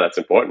 that's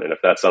important. And if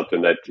that's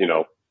something that,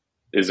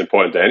 is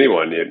important to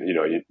anyone,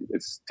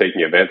 it's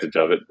taking advantage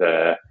of it.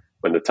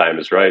 when the time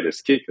is right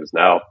is key, because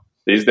now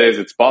these days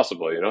it's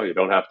possible. You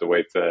don't have to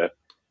wait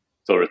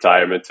till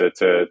retirement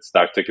to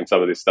start ticking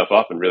some of these stuff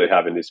off and really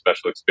having these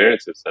special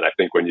experiences. And I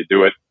think when you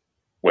do it,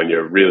 when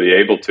you're really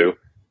able to,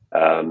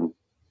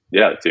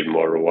 it's even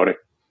more rewarding.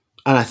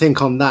 And I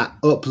think on that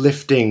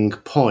uplifting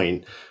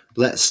point,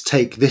 let's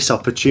take this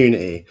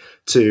opportunity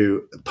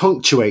to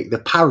punctuate the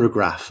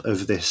paragraph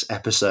of this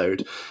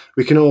episode.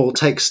 We can all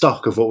take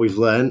stock of what we've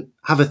learned,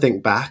 have a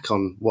think back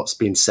on what's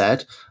been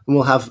said, and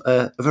we'll have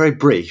a very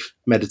brief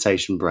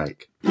meditation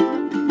break.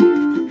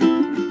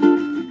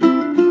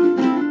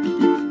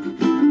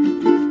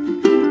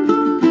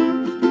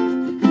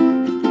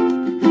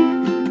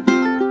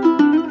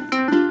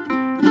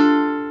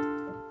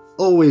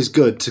 Always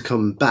good to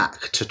come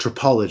back to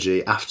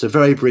Tropology after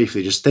very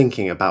briefly just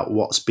thinking about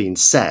what's been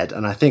said.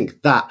 And I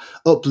think that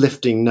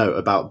uplifting note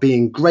about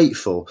being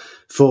grateful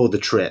for the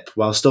trip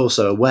whilst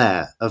also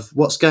aware of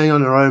what's going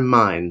on in our own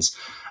minds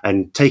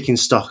and taking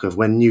stock of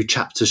when new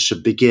chapters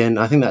should begin,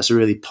 I think that's a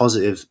really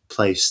positive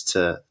place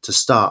to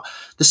start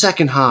the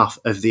second half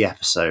of the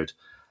episode.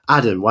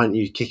 Adam, why don't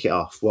you kick it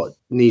off? What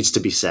needs to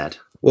be said?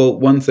 Well,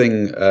 one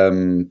thing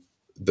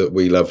that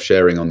we love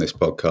sharing on this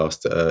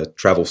podcast are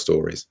travel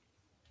stories.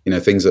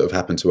 Things that have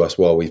happened to us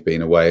while we've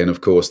been away. And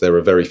of course, there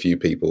are very few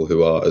people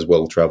who are as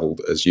well travelled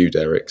as you,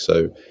 Derek.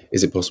 So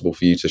is it possible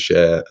for you to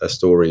share a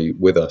story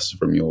with us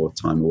from your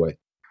time away?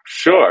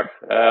 Sure.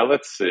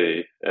 Let's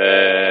see.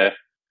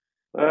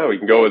 We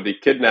can go with the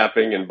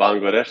kidnapping in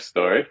Bangladesh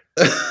story.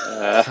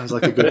 Sounds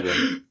like a good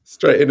one.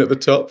 Straight in at the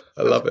top.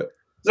 I love it.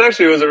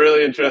 It was a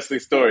really interesting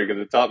story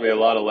because it taught me a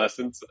lot of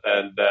lessons.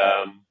 And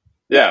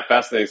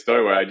fascinating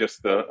story where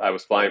I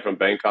was flying from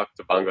Bangkok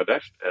to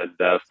Bangladesh, and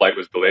the flight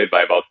was delayed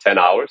by about 10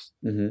 hours.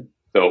 Mm-hmm.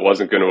 So it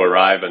wasn't going to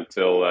arrive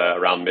until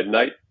around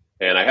midnight.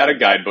 And I had a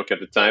guidebook at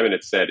the time, and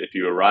it said, if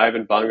you arrive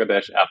in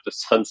Bangladesh after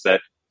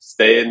sunset,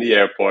 stay in the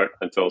airport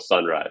until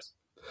sunrise.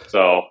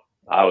 So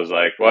I was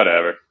like,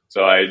 whatever.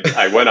 So I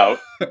went out.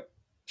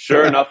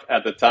 Sure enough,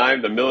 at the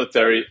time, the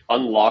military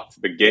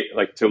unlocked the gate,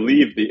 like to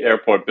leave the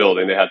airport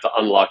building. They had to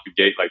unlock the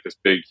gate, like this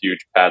big,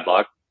 huge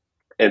padlock.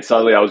 And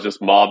suddenly I was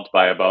just mobbed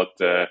by about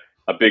a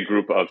big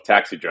group of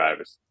taxi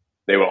drivers.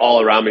 They were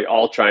all around me,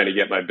 all trying to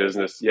get my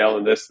business,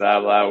 yelling this, that,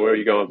 blah, where are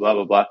you going, blah,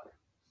 blah, blah.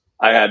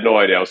 I had no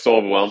idea. I was so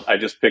overwhelmed. I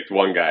just picked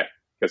one guy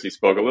because he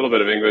spoke a little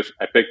bit of English.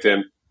 I picked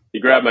him.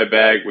 He grabbed my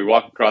bag. We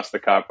walked across the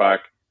car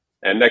park.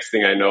 And next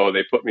thing I know,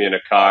 they put me in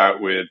a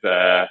car with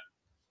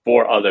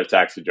 4 other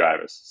taxi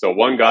drivers. So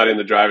one got in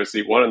the driver's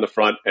seat, one in the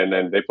front, and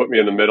then they put me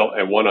in the middle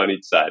and one on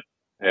each side.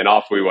 And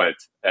off we went.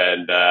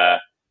 And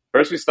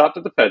first, we stopped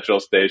at the petrol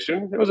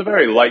station. It was a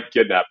very light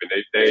kidnapping.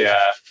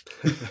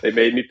 They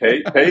made me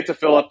pay to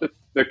fill up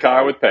the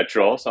car with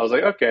petrol. So I was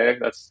like, okay,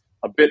 that's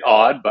a bit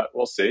odd, but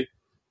we'll see.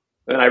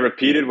 Then I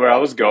repeated where I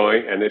was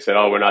going, and they said,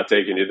 oh, we're not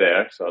taking you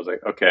there. So I was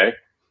like, okay.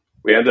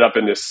 We ended up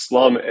in this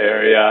slum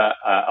area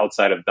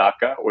outside of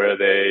Dhaka where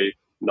they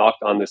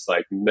knocked on this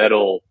like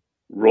metal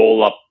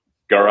roll-up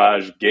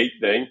garage gate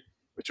thing,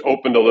 which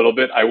opened a little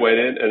bit. I went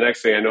in, and the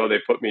next thing I know, they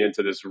put me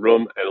into this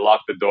room and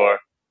locked the door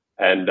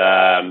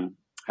and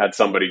had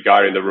somebody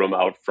guarding the room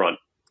out front.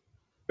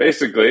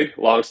 Basically,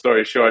 long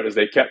story short, is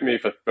they kept me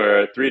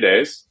for 3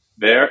 days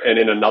there and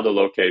in another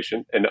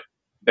location. And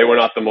they were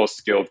not the most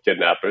skilled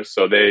kidnappers.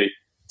 So they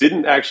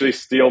didn't actually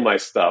steal my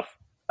stuff.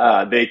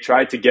 They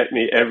tried to get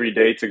me every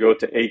day to go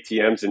to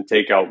ATMs and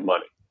take out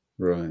money.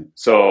 Right.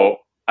 So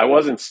I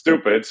wasn't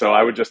stupid. So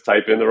I would just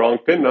type in the wrong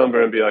PIN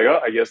number and be like, oh,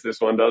 I guess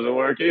this one doesn't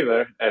work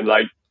either. And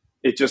like,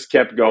 it just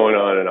kept going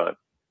on.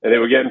 And they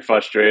were getting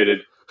frustrated.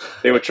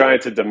 They were trying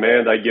to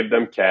demand I give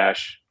them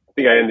cash. I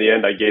think in the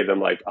end, I gave them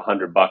like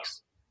 $100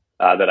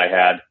 that I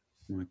had.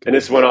 And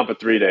this went on for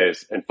 3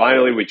 days. And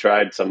finally, we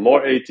tried some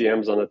more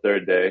ATMs on the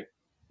third day.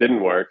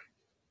 Didn't work.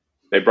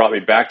 They brought me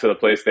back to the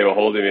place they were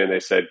holding me, and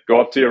they said,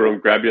 go up to your room,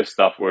 grab your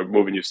stuff. We're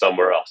moving you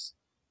somewhere else.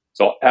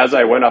 So as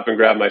I went up and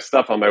grabbed my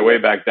stuff on my way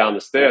back down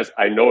the stairs,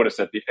 I noticed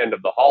at the end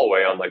of the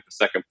hallway on like the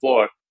second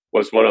floor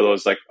was one of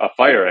those like a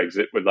fire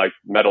exit with like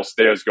metal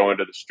stairs going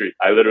to the street.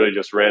 I literally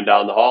just ran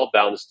down the hall,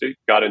 down the street,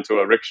 got into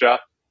a rickshaw,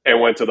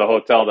 and went to the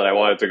hotel that I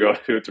wanted to go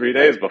to 3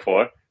 days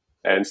before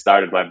and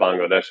started my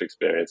Bangladesh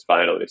experience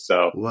finally.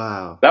 So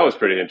wow, that was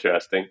pretty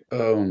interesting.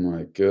 Oh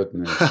my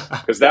goodness.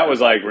 Because that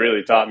was like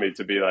really taught me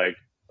to be like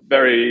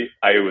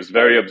I was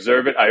very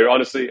observant.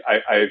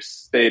 I've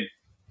stayed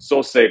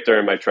so safe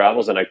during my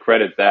travels, and I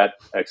credit that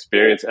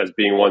experience as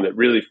being one that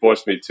really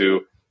forced me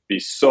to be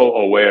so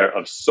aware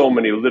of so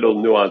many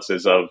little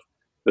nuances of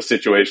the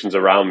situations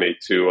around me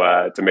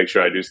to make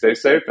sure I do stay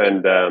safe.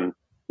 And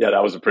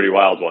that was a pretty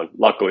wild one.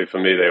 Luckily for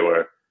me, they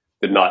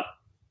did not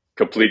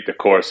complete the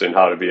course in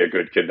how to be a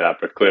good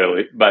kidnapper,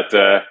 clearly. But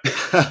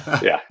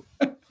yeah.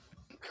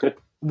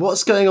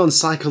 What's going on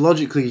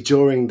psychologically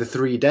during the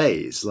 3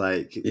 days?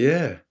 Like,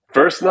 yeah,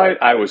 First night,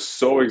 I was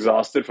so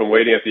exhausted from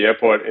waiting at the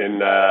airport in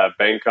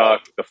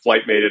Bangkok. The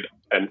flight made it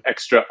an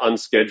extra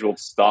unscheduled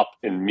stop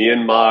in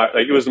Myanmar.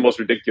 Like, it was the most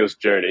ridiculous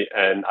journey,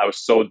 and I was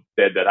so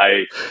dead that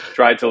I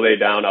tried to lay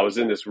down. I was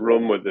in this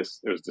room with this.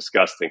 It was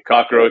disgusting.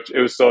 Cockroach.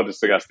 It was so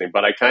disgusting.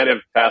 But I kind of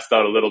passed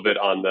out a little bit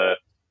on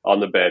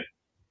the bed.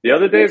 The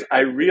other days, I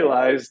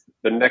realized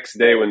the next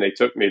day when they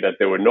took me that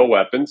there were no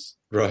weapons,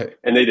 Right.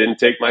 and they didn't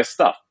take my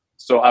stuff.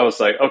 So I was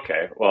like,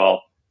 okay,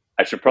 well,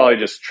 I should probably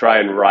just try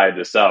and ride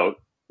this out.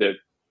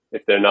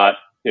 If they're not,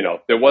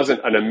 there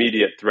wasn't an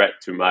immediate threat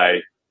to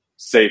my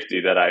safety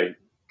that I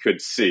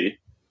could see.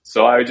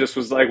 So I just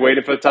was like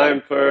waiting for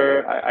time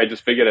I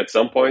just figured at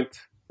some point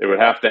it would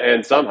have to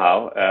end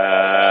somehow.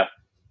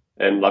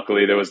 And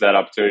luckily there was that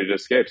opportunity to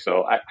escape.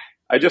 So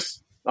I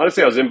just,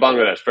 honestly, I was in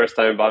Bangladesh, first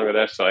time in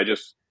Bangladesh. So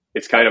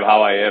it's kind of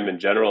how I am in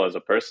general as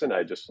a person.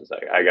 I just was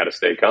like, I got to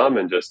stay calm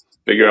and just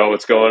figure out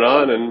what's going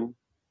on and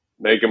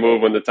make a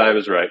move when the time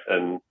is right.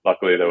 And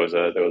luckily there was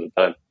a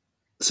time.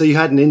 So you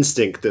had an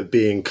instinct that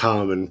being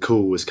calm and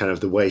cool was kind of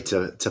the way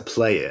to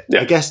play it.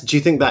 Yeah. I guess, do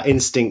you think that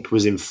instinct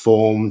was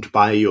informed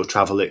by your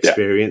travel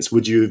experience? Yeah.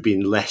 Would you have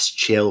been less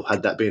chill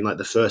had that been like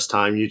the first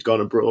time you'd gone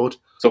abroad?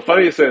 So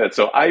funny you say that.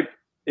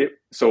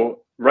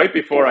 So right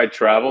before I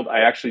traveled,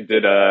 I actually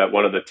did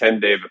one of the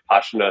 10-day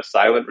Vipassana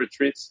silent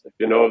retreats, if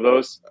you know of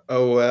those.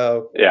 Oh,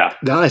 wow. Yeah.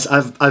 Nice.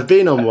 I've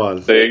been on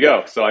one. There you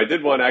go. So I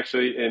did one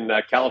actually in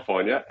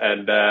California,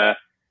 and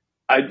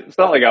it's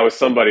not like I was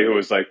somebody who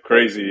was like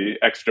crazy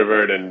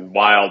extrovert and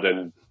wild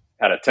and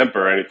had a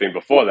temper or anything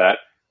before that,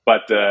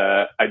 but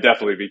I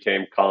definitely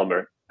became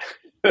calmer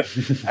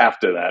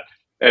after that.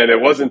 And it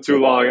wasn't too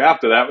long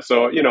after that.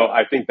 So,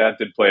 I think that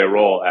did play a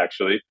role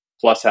actually,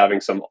 plus having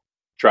some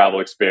travel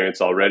experience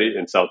already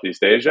in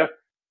Southeast Asia.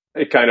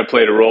 It kind of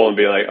played a role in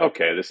being like,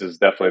 okay, this is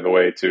definitely the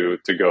way to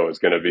go. It's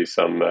going to be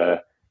some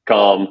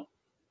calm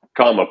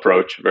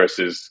approach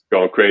versus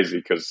going crazy,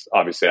 because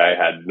obviously I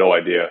had no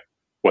idea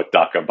what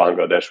Dhaka,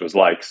 Bangladesh was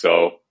like.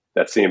 So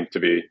that seemed to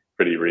be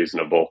pretty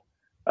reasonable.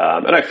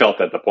 And I felt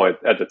at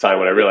the time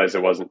when I realized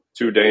it wasn't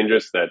too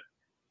dangerous, that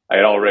I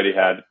had already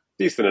had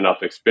decent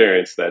enough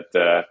experience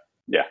that,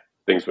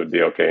 things would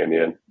be okay in the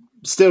end.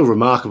 Still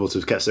remarkable to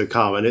have kept so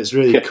calm. And it's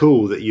really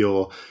cool that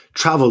your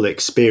travel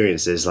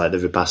experiences like the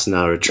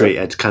Vipassana retreat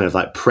had kind of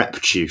like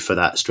prepped you for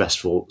that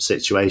stressful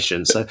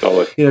situation. So,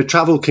 totally.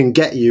 Travel can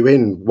get you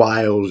in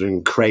wild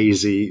and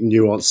crazy,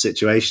 nuanced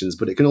situations,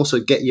 but it can also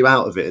get you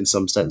out of it in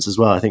some sense as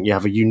well. I think you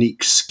have a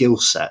unique skill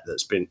set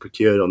that's been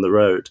procured on the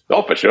road.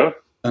 Oh, for sure.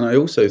 And I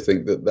also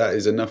think that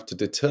is enough to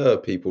deter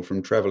people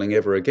from traveling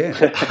ever again.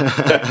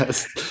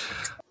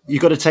 You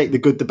got to take the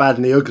good, the bad,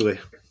 and the ugly.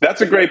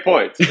 That's a great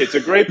point. It's a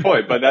great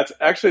point, but that's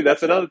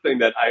another thing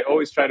that I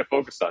always try to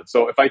focus on.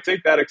 So if I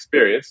take that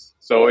experience,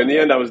 so in the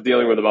end, I was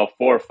dealing with about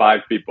 4 or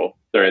 5 people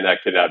during that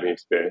kidnapping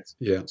experience.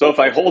 Yeah. So if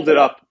I hold it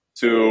up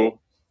to,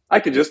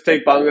 I could just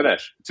take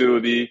Bangladesh to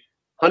the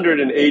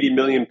 180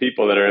 million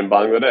people that are in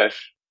Bangladesh.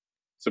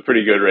 It's a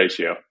pretty good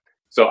ratio.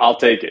 So I'll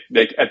take it.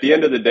 At the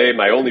end of the day,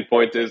 my only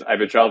point is I've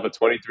been traveling for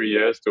 23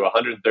 years to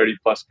 130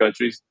 plus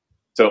countries.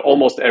 So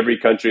almost every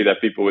country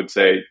that people would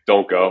say,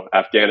 don't go.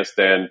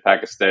 Afghanistan,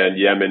 Pakistan,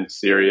 Yemen,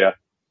 Syria.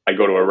 I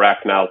go to Iraq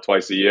now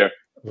twice a year.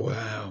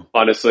 Wow.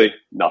 Honestly,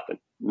 nothing.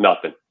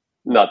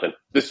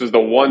 This was the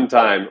one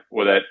time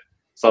where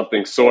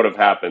something sort of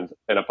happened.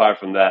 And apart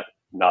from that,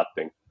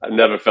 nothing. I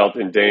never felt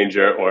in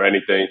danger or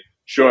anything.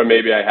 Sure,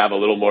 maybe I have a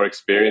little more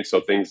experience.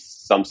 So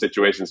some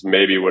situations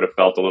maybe would have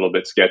felt a little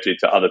bit sketchy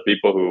to other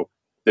people who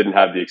didn't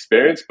have the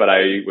experience, but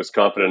I was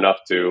confident enough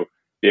to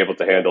be able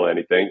to handle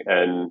anything.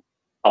 And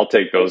I'll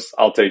take those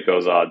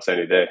odds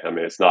any day. I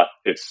mean,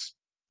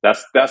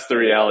 that's the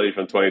reality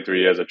from 23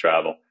 years of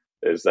travel,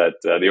 is that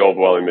the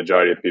overwhelming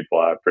majority of people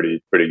are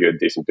pretty good,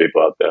 decent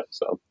people out there.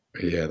 So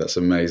yeah, that's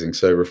amazing.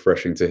 So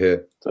refreshing to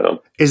hear.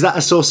 So, is that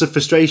a source of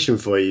frustration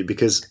for you?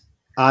 Because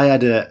I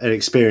had an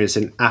experience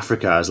in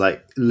Africa. I was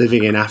like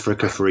living in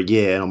Africa for a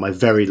year, and on my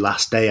very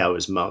last day I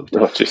was mugged.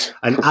 oh, geez.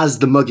 And as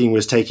the mugging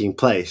was taking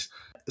place,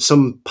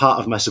 some part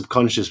of my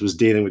subconscious was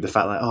dealing with the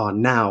fact like, oh,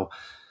 now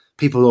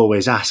people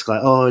always ask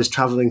like, oh, is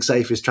traveling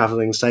safe?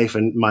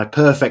 And my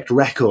perfect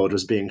record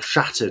was being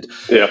shattered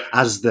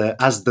as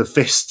the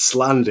fists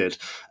landed.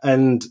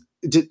 And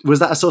was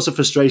that a source of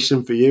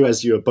frustration for you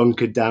as you were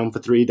bunkered down for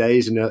 3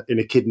 days in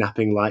a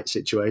kidnapping light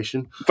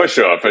situation? For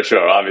sure.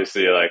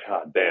 Obviously, you're like,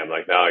 oh, damn,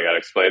 like now I got to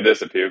explain this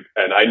to people.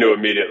 And I knew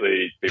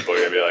immediately people are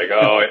going to be like,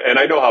 oh, and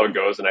I know how it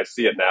goes. And I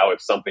see it now. If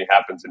something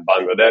happens in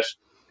Bangladesh,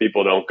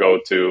 people don't go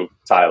to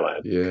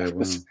Thailand. Yeah,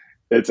 wow.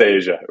 It's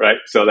Asia, right?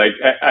 So like,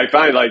 I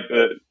find like,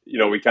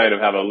 we kind of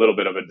have a little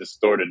bit of a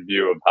distorted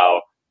view of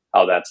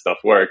how that stuff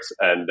works.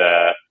 And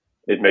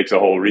it makes a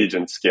whole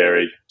region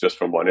scary just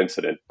from one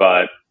incident.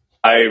 But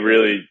I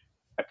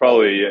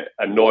probably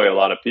annoy a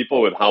lot of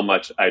people with how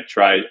much I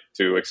try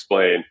to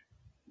explain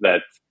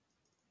that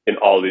in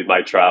all of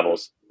my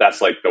travels,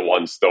 that's like the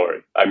one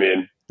story. I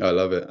mean, I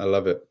love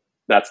it.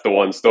 That's the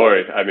one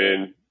story. I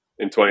mean,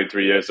 in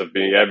 23 years of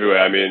being everywhere,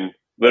 I mean,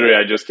 literally,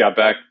 I just got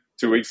back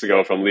 2 weeks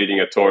ago from leading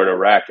a tour in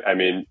Iraq. I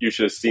mean, you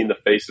should have seen the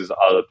faces of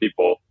the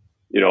people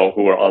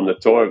who are on the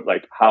tour,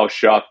 like how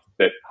shocked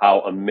that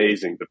how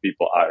amazing the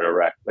people are in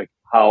Iraq. Like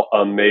how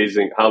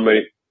amazing, how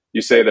many,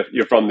 you say that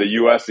you're from the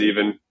US,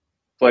 even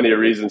plenty of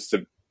reasons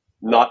to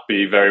not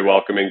be very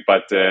welcoming,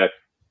 but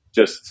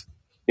just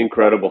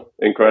incredible.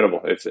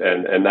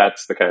 And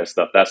that's the kind of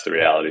stuff, that's the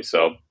reality.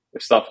 So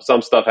if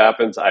some stuff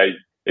happens,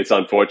 it's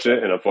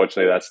unfortunate. And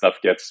unfortunately that stuff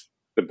gets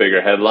the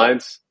bigger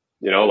headlines,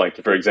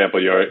 like for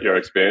example, your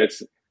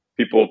experience.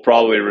 People will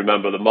probably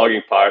remember the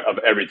mugging part of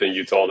everything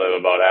you told them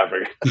about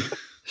Africa.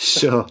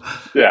 Sure.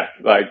 Yeah,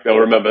 like they'll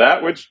remember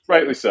that, which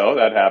rightly so,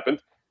 that happened.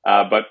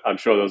 But I'm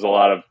sure there's a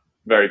lot of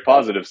very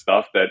positive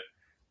stuff that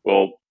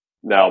will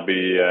now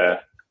be,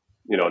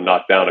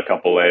 knocked down a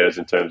couple layers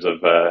in terms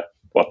of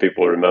what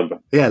people remember.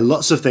 Yeah,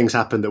 lots of things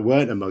happened that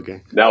weren't a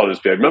mugging. Now it'll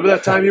just be, remember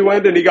that time you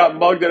went and he got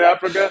mugged in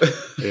Africa?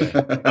 Yeah.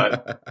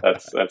 But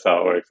that's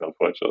how it works,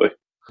 unfortunately.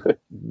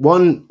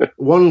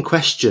 One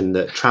question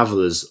that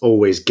travelers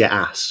always get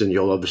asked, and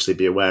you'll obviously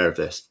be aware of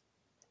this,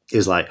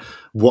 is like,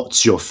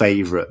 what's your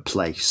favorite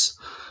place?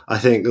 I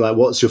think, like,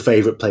 what's your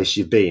favorite place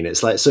you've been?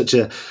 It's like such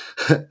a,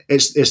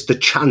 it's the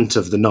chant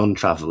of the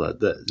non-traveler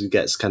that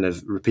gets kind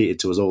of repeated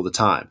to us all the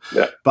time.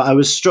 Yeah. But I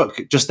was struck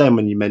just then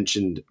when you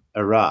mentioned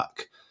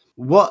Iraq.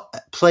 What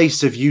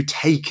place have you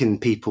taken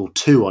people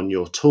to on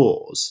your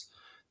tours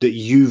that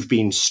you've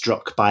been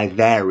struck by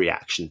their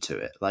reaction to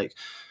it? Like,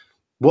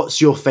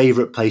 what's your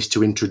favorite place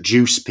to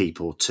introduce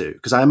people to?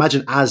 Because I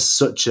imagine as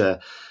such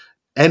a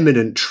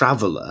eminent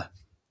traveler,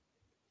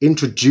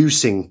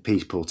 introducing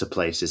people to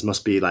places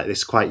must be like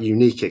this quite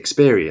unique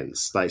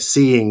experience, like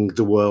seeing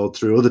the world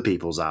through other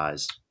people's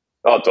eyes.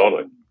 Oh,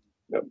 totally.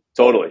 Yeah,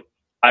 totally.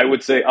 I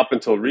would say up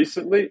until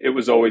recently, it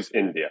was always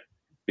India,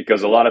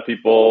 because a lot of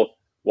people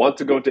want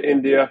to go to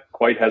India,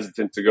 quite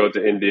hesitant to go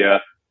to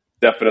India,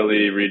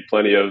 definitely read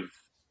plenty of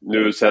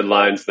news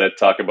headlines that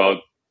talk about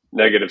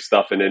negative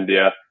stuff in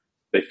India.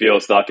 They feel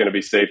it's not going to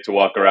be safe to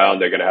walk around.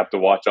 They're going to have to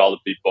watch all the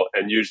people.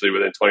 And usually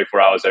within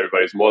 24 hours,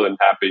 everybody's more than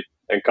happy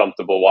and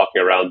comfortable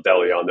walking around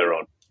Delhi on their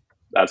own.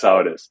 That's how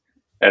it is.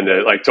 And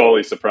they're like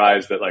totally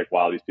surprised that like,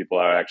 wow, these people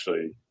are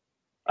actually,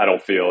 I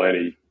don't feel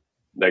any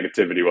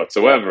negativity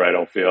whatsoever. I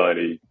don't feel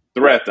any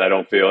threat. I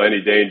don't feel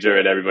any danger.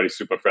 And everybody's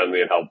super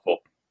friendly and helpful.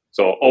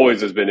 So always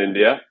has been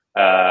India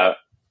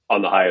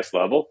on the highest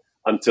level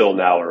until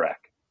now Iraq.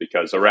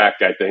 Because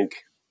Iraq, I think,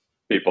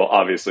 people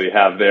obviously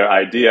have their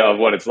idea of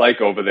what it's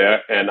like over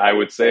there. And I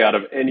would say out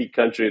of any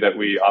country that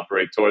we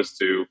operate tours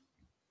to,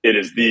 it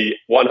is the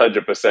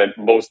 100%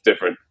 most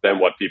different than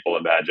what people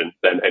imagine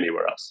than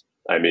anywhere else.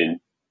 I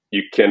mean,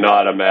 you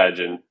cannot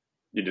imagine,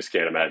 you just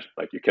can't imagine.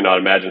 Like you cannot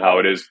imagine how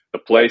it is, the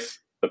place,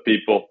 the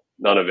people,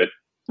 none of it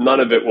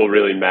will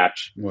really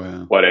match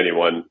what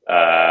anyone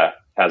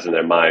has in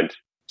their mind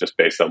just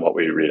based on what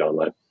we read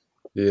online.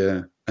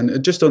 Yeah.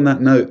 And just on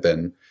that note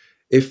then,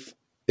 if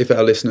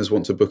our listeners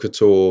want to book a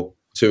tour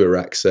to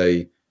Iraq,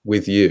 say,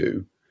 with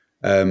you,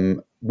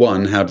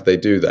 one, how do they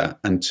do that?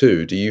 And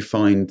two, do you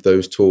find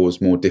those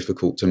tours more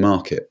difficult to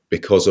market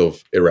because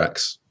of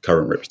Iraq's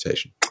current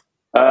reputation?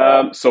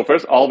 So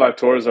first, all of our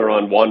tours are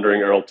on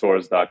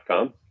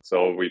wanderingearltours.com.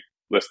 So we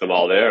list them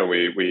all there. And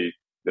we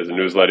there's a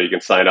newsletter you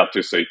can sign up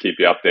to so you keep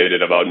you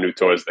updated about new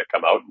tours that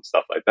come out and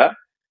stuff like that.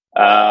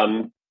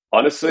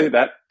 Honestly,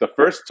 the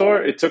first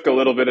tour, it took a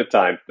little bit of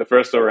time. The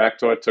first Iraq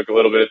tour took a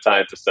little bit of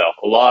time to sell.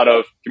 A lot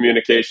of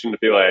communication to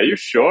people like, are you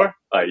sure?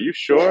 Are you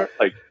sure?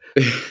 Like,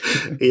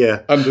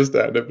 yeah,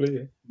 understandably.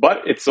 Yeah.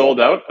 But it sold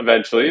out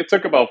eventually. It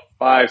took about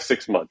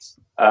 5-6 months.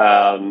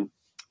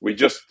 We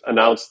just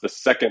announced the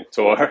second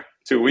tour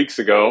 2 weeks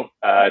ago.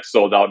 It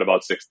sold out in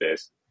about 6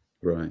 days.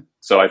 Right.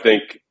 So I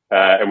think,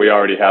 and we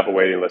already have a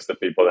waiting list of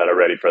people that are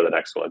ready for the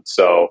next one.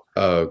 So,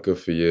 oh, good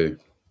for you.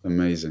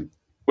 Amazing.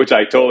 Which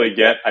I totally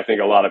get. I think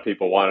a lot of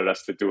people wanted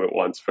us to do it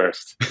once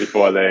first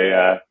before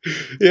they...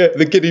 yeah,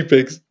 the guinea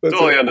pigs. That's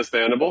totally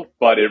understandable,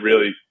 but it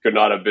really could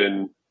not have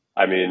been...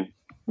 I mean,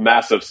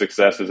 massive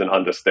success is an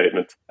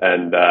understatement.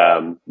 And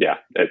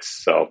it's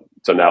so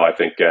now I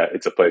think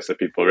it's a place that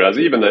people realize.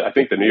 Even I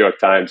think the New York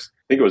Times,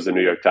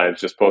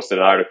 just posted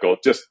an article,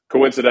 just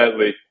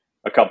coincidentally,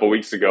 a couple of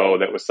weeks ago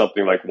that was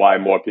something like why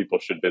more people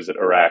should visit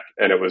Iraq.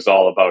 And it was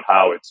all about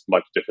how it's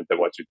much different than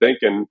what you think.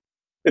 And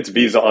it's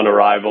visa on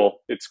arrival.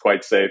 It's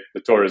quite safe.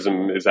 The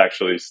tourism is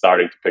actually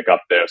starting to pick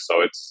up there.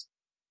 So it's,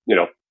 and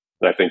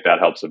I think that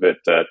helps a bit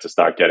to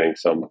start getting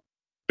some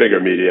bigger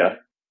media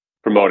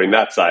promoting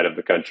that side of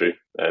the country.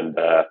 And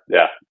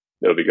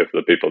it'll be good for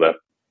the people there.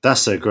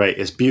 That's so great.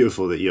 It's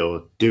beautiful that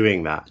you're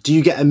doing that. Do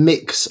you get a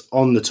mix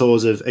on the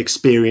tours of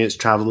experienced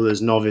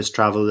travelers, novice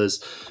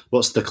travelers?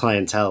 What's the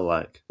clientele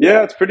like?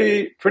 Yeah, it's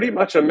pretty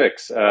much a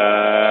mix.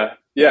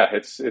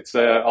 It's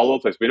all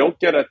over the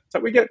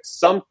place. We get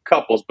some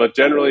couples, but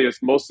generally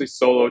it's mostly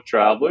solo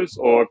travelers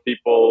or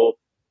people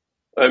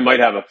might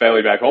have a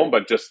family back home,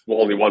 but just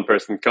only one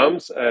person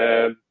comes.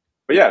 But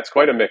yeah, it's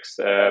quite a mix.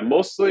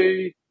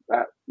 Mostly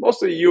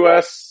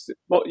U.S.,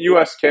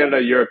 Canada,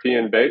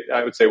 European based.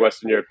 I would say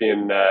Western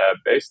European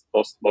based.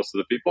 Most of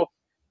the people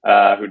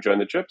who join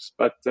the trips,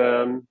 but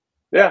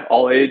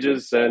all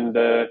ages, and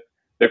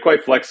they're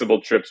quite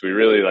flexible trips. We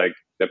really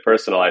they're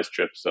personalized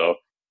trips. So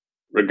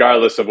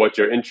regardless of what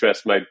your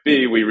interest might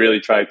be, we really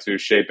try to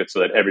shape it so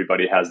that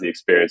everybody has the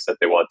experience that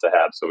they want to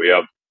have. So we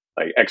have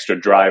like extra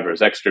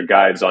drivers, extra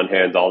guides on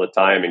hand all the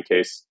time in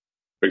case,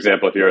 for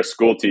example, if you're a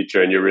school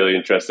teacher and you're really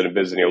interested in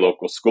visiting a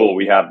local school,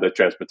 we have the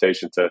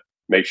transportation to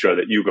make sure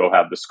that you go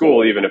have the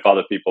school, even if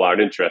other people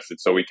aren't interested.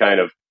 So we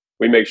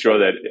make sure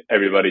that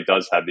everybody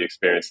does have the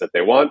experience that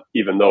they want,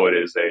 even though it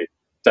is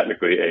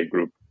technically a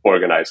group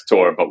organized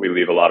tour, but we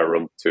leave a lot of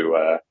room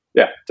to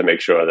make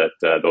sure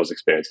that those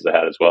experiences are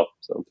had as well.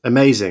 So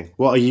amazing!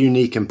 What a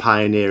unique and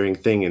pioneering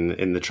thing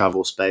in the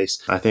travel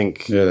space. I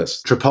think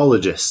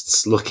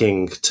tropologists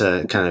looking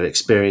to kind of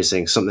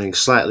experiencing something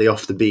slightly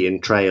off the beaten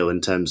trail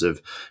in terms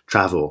of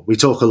travel. We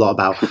talk a lot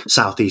about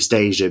Southeast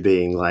Asia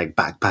being like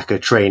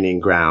backpacker training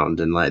ground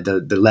and like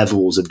the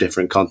levels of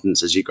different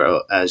continents as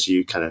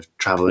you kind of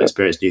travel and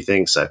experience new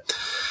things. So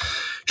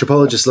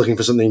tropologists looking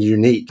for something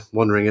unique.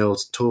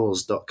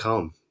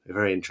 WanderingEarlTours.com.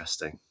 Very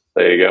interesting.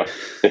 There you go.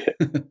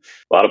 A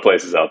lot of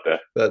places out there.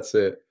 That's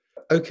it.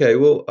 Okay,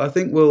 well, I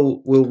think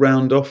we'll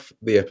round off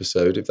the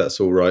episode, if that's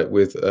all right,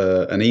 with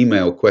an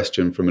email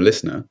question from a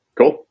listener.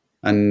 Cool.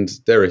 And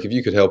Derek, if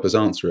you could help us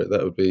answer it,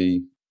 that would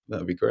be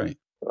great.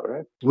 All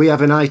right. We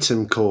have an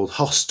item called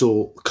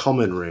Hostel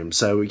Common Room.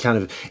 So we kind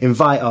of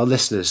invite our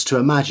listeners to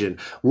imagine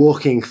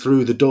walking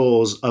through the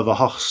doors of a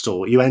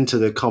hostel. You enter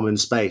the common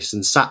space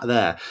and sat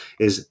there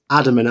is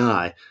Adam and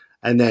I,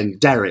 and then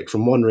Derek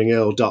from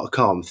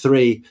WanderingEarl.com,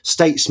 3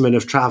 statesmen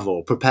of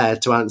travel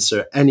prepared to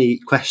answer any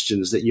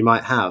questions that you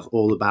might have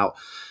all about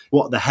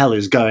what the hell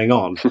is going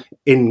on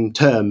in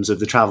terms of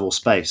the travel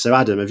space. So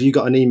Adam, have you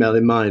got an email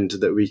in mind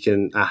that we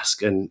can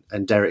ask and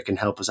Derek can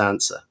help us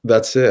answer?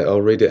 That's it.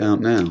 I'll read it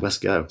out now. Let's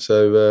go.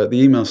 So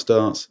the email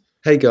starts,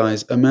 "Hey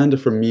guys, Amanda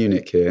from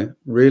Munich here.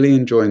 Really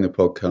enjoying the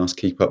podcast.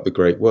 Keep up the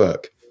great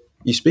work.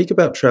 You speak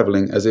about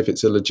traveling as if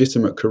it's a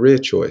legitimate career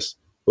choice.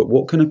 But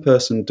what can a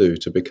person do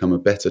to become a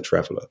better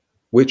traveller?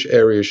 Which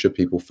areas should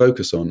people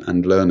focus on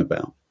and learn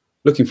about?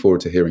 Looking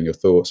forward to hearing your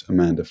thoughts,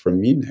 Amanda from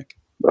Munich."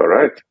 All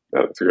right.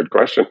 That's a good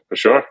question, for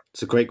sure.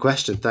 It's a great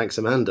question. Thanks,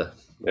 Amanda.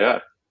 Yeah.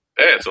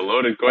 Hey, it's a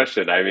loaded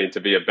question. I mean, to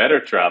be a better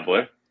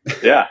traveler,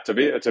 to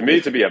me,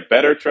 to be a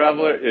better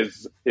traveler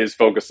is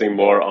focusing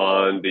more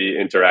on the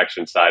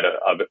interaction side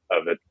of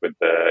it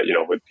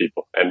with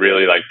people, and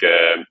really like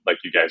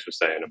you guys were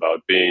saying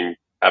about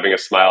having a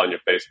smile on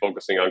your face,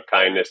 focusing on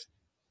kindness,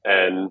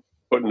 and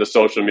putting the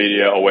social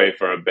media away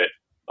for a bit.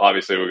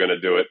 Obviously, we're going to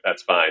do it.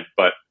 That's fine.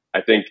 But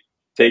I think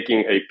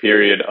taking a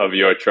period of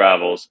your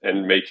travels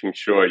and making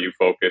sure you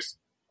focus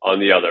on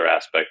the other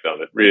aspect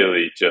of it,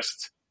 really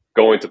just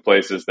going to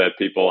places that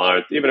people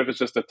aren't, even if it's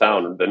just a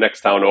town, the next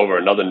town over,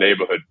 another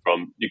neighborhood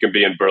you can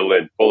be in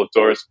Berlin, full of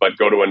tourists, but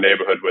go to a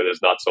neighborhood where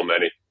there's not so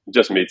many,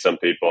 just meet some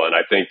people. And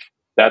I think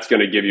that's going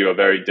to give you a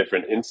very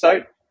different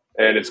insight,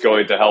 and it's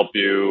going to help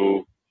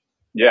you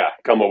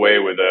come away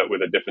with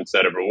a different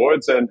set of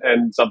rewards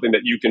and something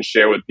that you can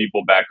share with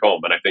people back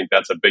home. And I think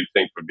that's a big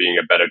thing for being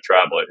a better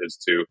traveler, is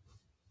to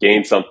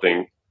gain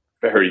something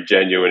very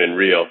genuine and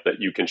real that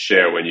you can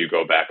share when you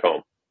go back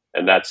home.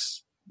 And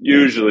that's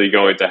usually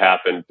going to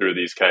happen through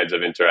these kinds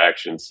of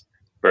interactions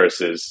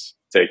versus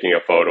taking a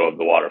photo of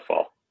the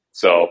waterfall.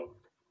 So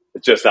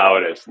it's just how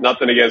it is.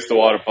 Nothing against the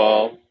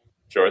waterfall.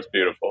 Sure, it's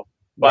beautiful,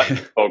 but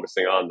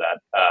focusing on that.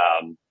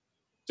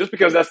 Just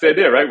because that's the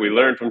idea, right? We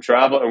learn from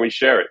travel and we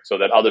share it so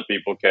that other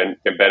people can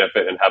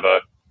benefit and have a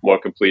more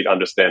complete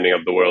understanding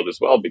of the world as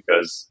well.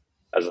 Because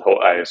as a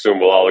whole, I assume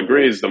we'll all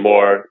agree, is the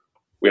more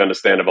we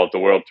understand about the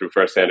world through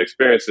firsthand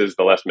experiences,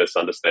 the less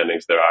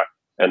misunderstandings there are,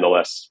 and the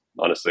less,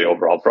 honestly,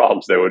 overall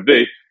problems there would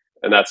be.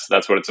 And that's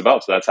what it's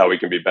about. So that's how we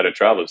can be better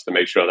travelers, to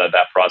make sure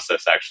that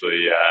process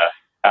actually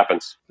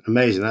happens.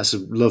 Amazing. That's a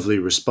lovely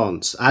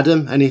response.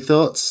 Adam, any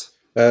thoughts?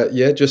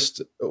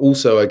 Just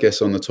also, I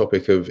guess, on the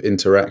topic of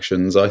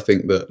interactions, I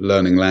think that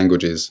learning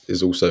languages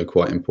is also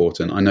quite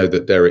important. I know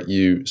that, Derek,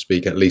 you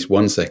speak at least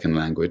one second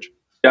language.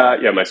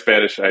 Yeah, my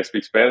Spanish, I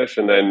speak Spanish,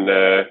 and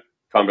then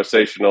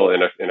conversational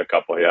in a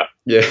couple,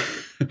 Yeah,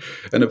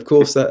 and of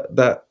course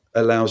that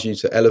allows you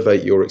to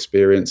elevate your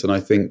experience, and I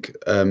think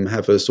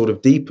have a sort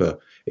of deeper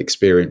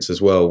experience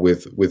as well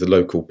with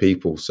local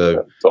people.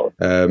 So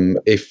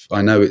if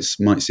I know it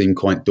might seem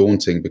quite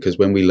daunting, because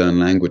when we learn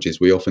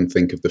languages, we often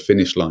think of the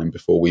finish line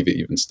before we've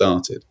even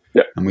started.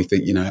 Yeah. And we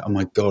think, oh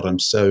my God, I'm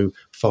so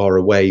far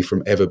away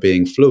from ever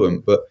being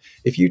fluent. But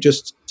if you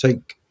just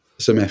take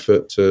some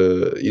effort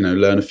to,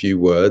 learn a few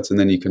words, and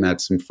then you can add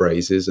some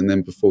phrases, and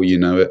then before you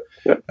know it,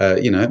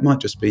 it might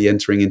just be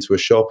entering into a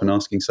shop and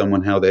asking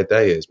someone how their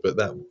day is, but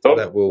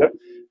that will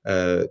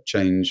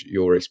change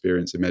your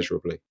experience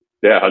immeasurably.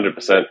 Yeah,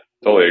 100%.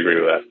 Totally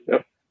agree with that.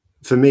 Yep.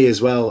 for me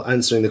as well,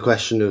 answering the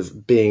question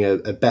of being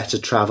a better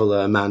traveller,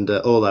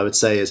 Amanda, all I would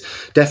say is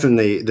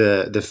definitely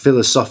the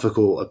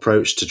philosophical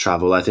approach to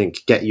travel. I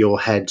think get your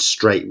head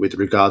straight with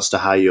regards to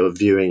how you're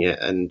viewing it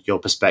and your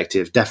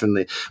perspective.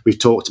 Definitely, we've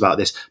talked about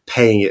this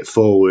paying it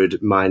forward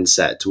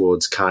mindset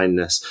towards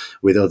kindness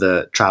with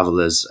other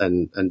travellers,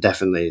 and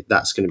definitely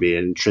that's going to be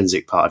an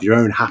intrinsic part of your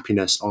own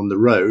happiness on the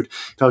road.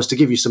 If I was to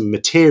give you some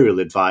material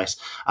advice,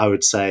 I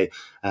would say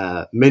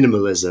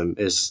minimalism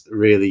is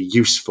really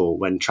useful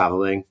when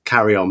traveling.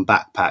 Carry on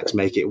backpacks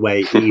make it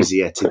way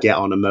easier to get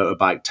on a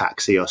motorbike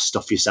taxi or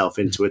stuff yourself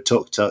into a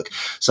tuk-tuk.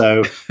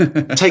 So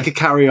take a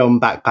carry on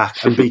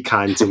backpack and be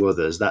kind to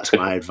others. That's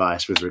my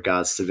advice with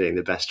regards to being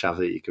the best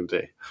traveler you can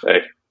be.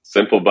 Hey,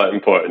 simple but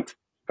important.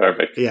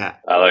 Perfect. Yeah,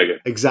 I like it.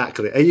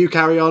 Exactly. Are you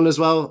carry on as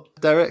well,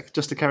 Derek?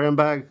 Just a carry on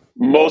bag?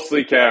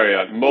 Mostly carry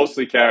on.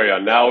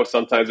 Now,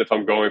 sometimes if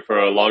I'm going for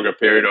a longer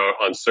period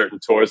or on certain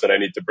tours, that I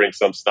need to bring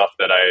some stuff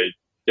that I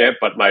can't,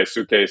 but my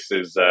suitcase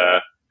is, I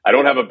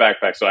don't have a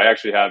backpack, so I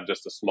actually have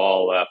just a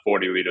small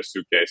 40-liter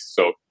suitcase.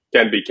 So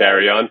can be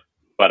carry on,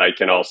 but I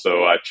can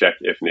also check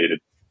if needed.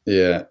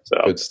 Yeah, so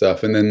good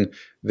stuff. And then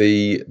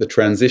the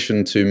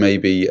transition to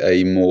maybe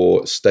a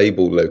more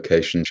stable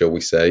location, shall we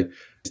say,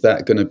 is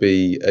that going to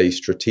be a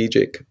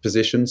strategic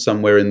position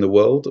somewhere in the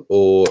world,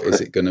 or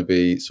is it going to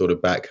be sort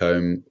of back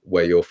home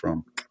where you're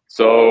from?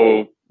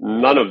 So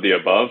none of the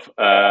above.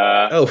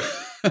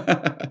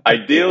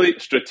 Ideally,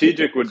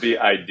 strategic would be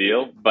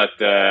ideal, but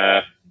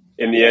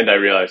in the end, I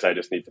realized I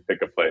just need to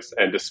pick a place.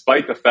 And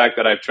despite the fact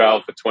that I've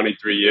traveled for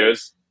 23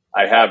 years,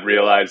 I have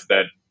realized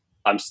that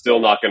I'm still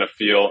not going to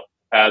feel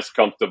as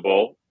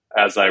comfortable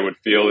as I would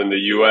feel in the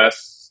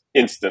U.S.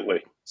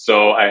 instantly.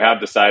 So I have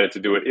decided to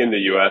do it in the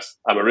U.S.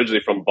 I'm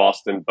originally from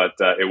Boston, but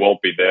it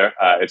won't be there.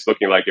 It's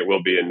looking like it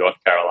will be in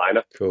North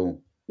Carolina.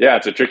 Cool. Yeah,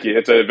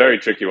 it's a very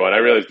tricky one. I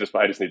realized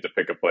I just need to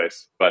pick a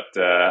place. But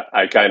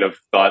I kind of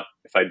thought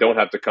if I don't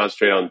have to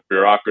concentrate on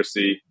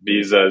bureaucracy,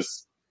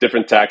 visas,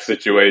 different tax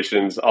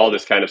situations, all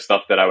this kind of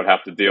stuff that I would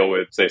have to deal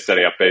with, say,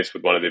 setting up base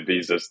with one of the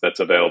visas that's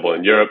available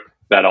in Europe,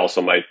 that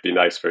also might be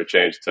nice for a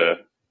change to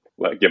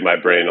give my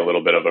brain a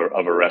little bit of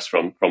a rest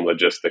from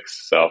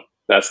logistics. So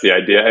that's the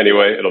idea.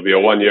 Anyway, it'll be a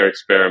 1-year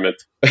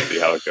experiment. See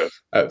how it goes.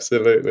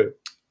 Absolutely.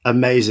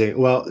 Amazing.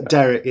 Well,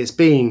 Derek, it's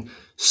been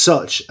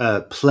such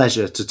a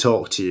pleasure to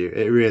talk to you.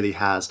 It really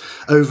has.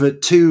 Over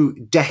 2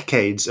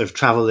 decades of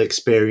travel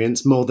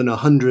experience, more than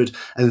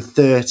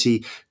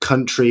 130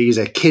 countries,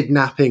 a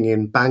kidnapping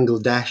in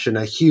Bangladesh, and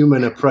a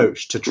human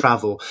approach to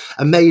travel.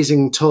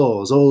 Amazing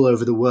tours all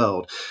over the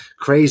world.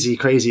 Crazy,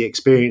 crazy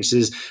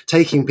experiences,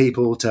 taking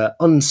people to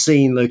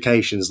unseen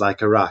locations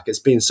like Iraq. It's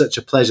been such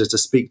a pleasure to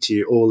speak to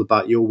you all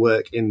about your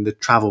work in the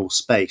travel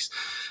space.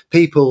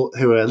 People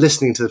who are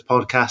listening to the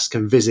podcast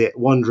can visit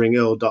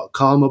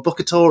wanderingearl.com or book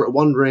a tour at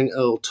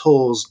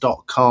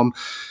wanderingearltours.com.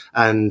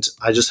 And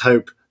I just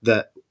hope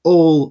that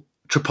all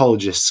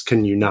tropologists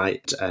can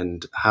unite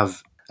and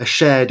have a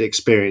shared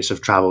experience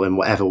of travel in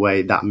whatever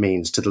way that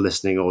means to the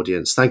listening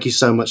audience. Thank you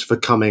so much for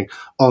coming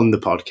on the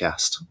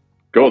podcast.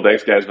 Cool.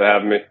 Thanks, guys, for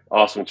having me.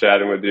 Awesome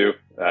chatting with you.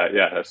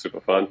 Yeah, that's super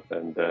fun.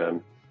 And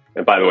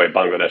by the way,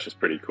 Bangladesh is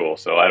pretty cool.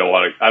 So I don't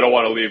want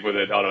to leave with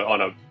it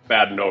on a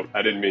bad note.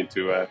 I didn't mean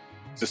to.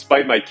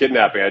 Despite my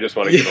kidnapping, I just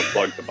want to give a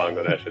plug to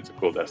Bangladesh. It's a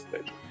cool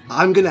destination.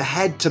 I'm going to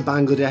head to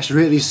Bangladesh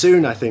really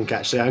soon, I think,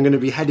 actually. I'm going to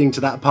be heading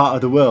to that part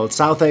of the world.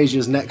 South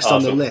Asia's next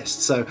on the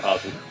list, so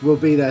we'll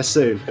be there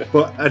soon.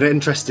 But an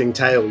interesting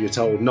tale, you're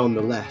told,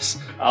 nonetheless.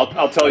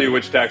 I'll tell you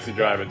which taxi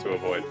driver to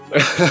avoid.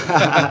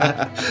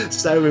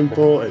 So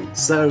important,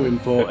 so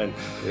important.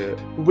 Yeah.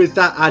 With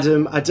that,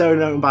 Adam, I don't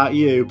know about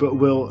you, but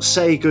we'll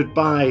say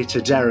goodbye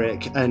to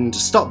Derek and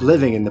stop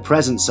living in the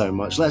present so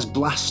much. Let's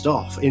blast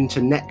off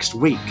into next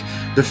week,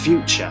 the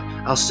future.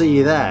 I'll see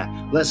you there.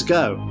 Let's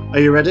go. Are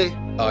you ready?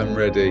 I'm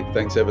ready.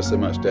 Thanks ever so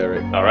much,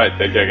 Derek. All right.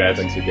 Take care, guys.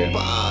 Thanks again.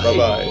 Bye.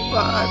 Bye-bye.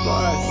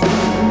 Bye-bye.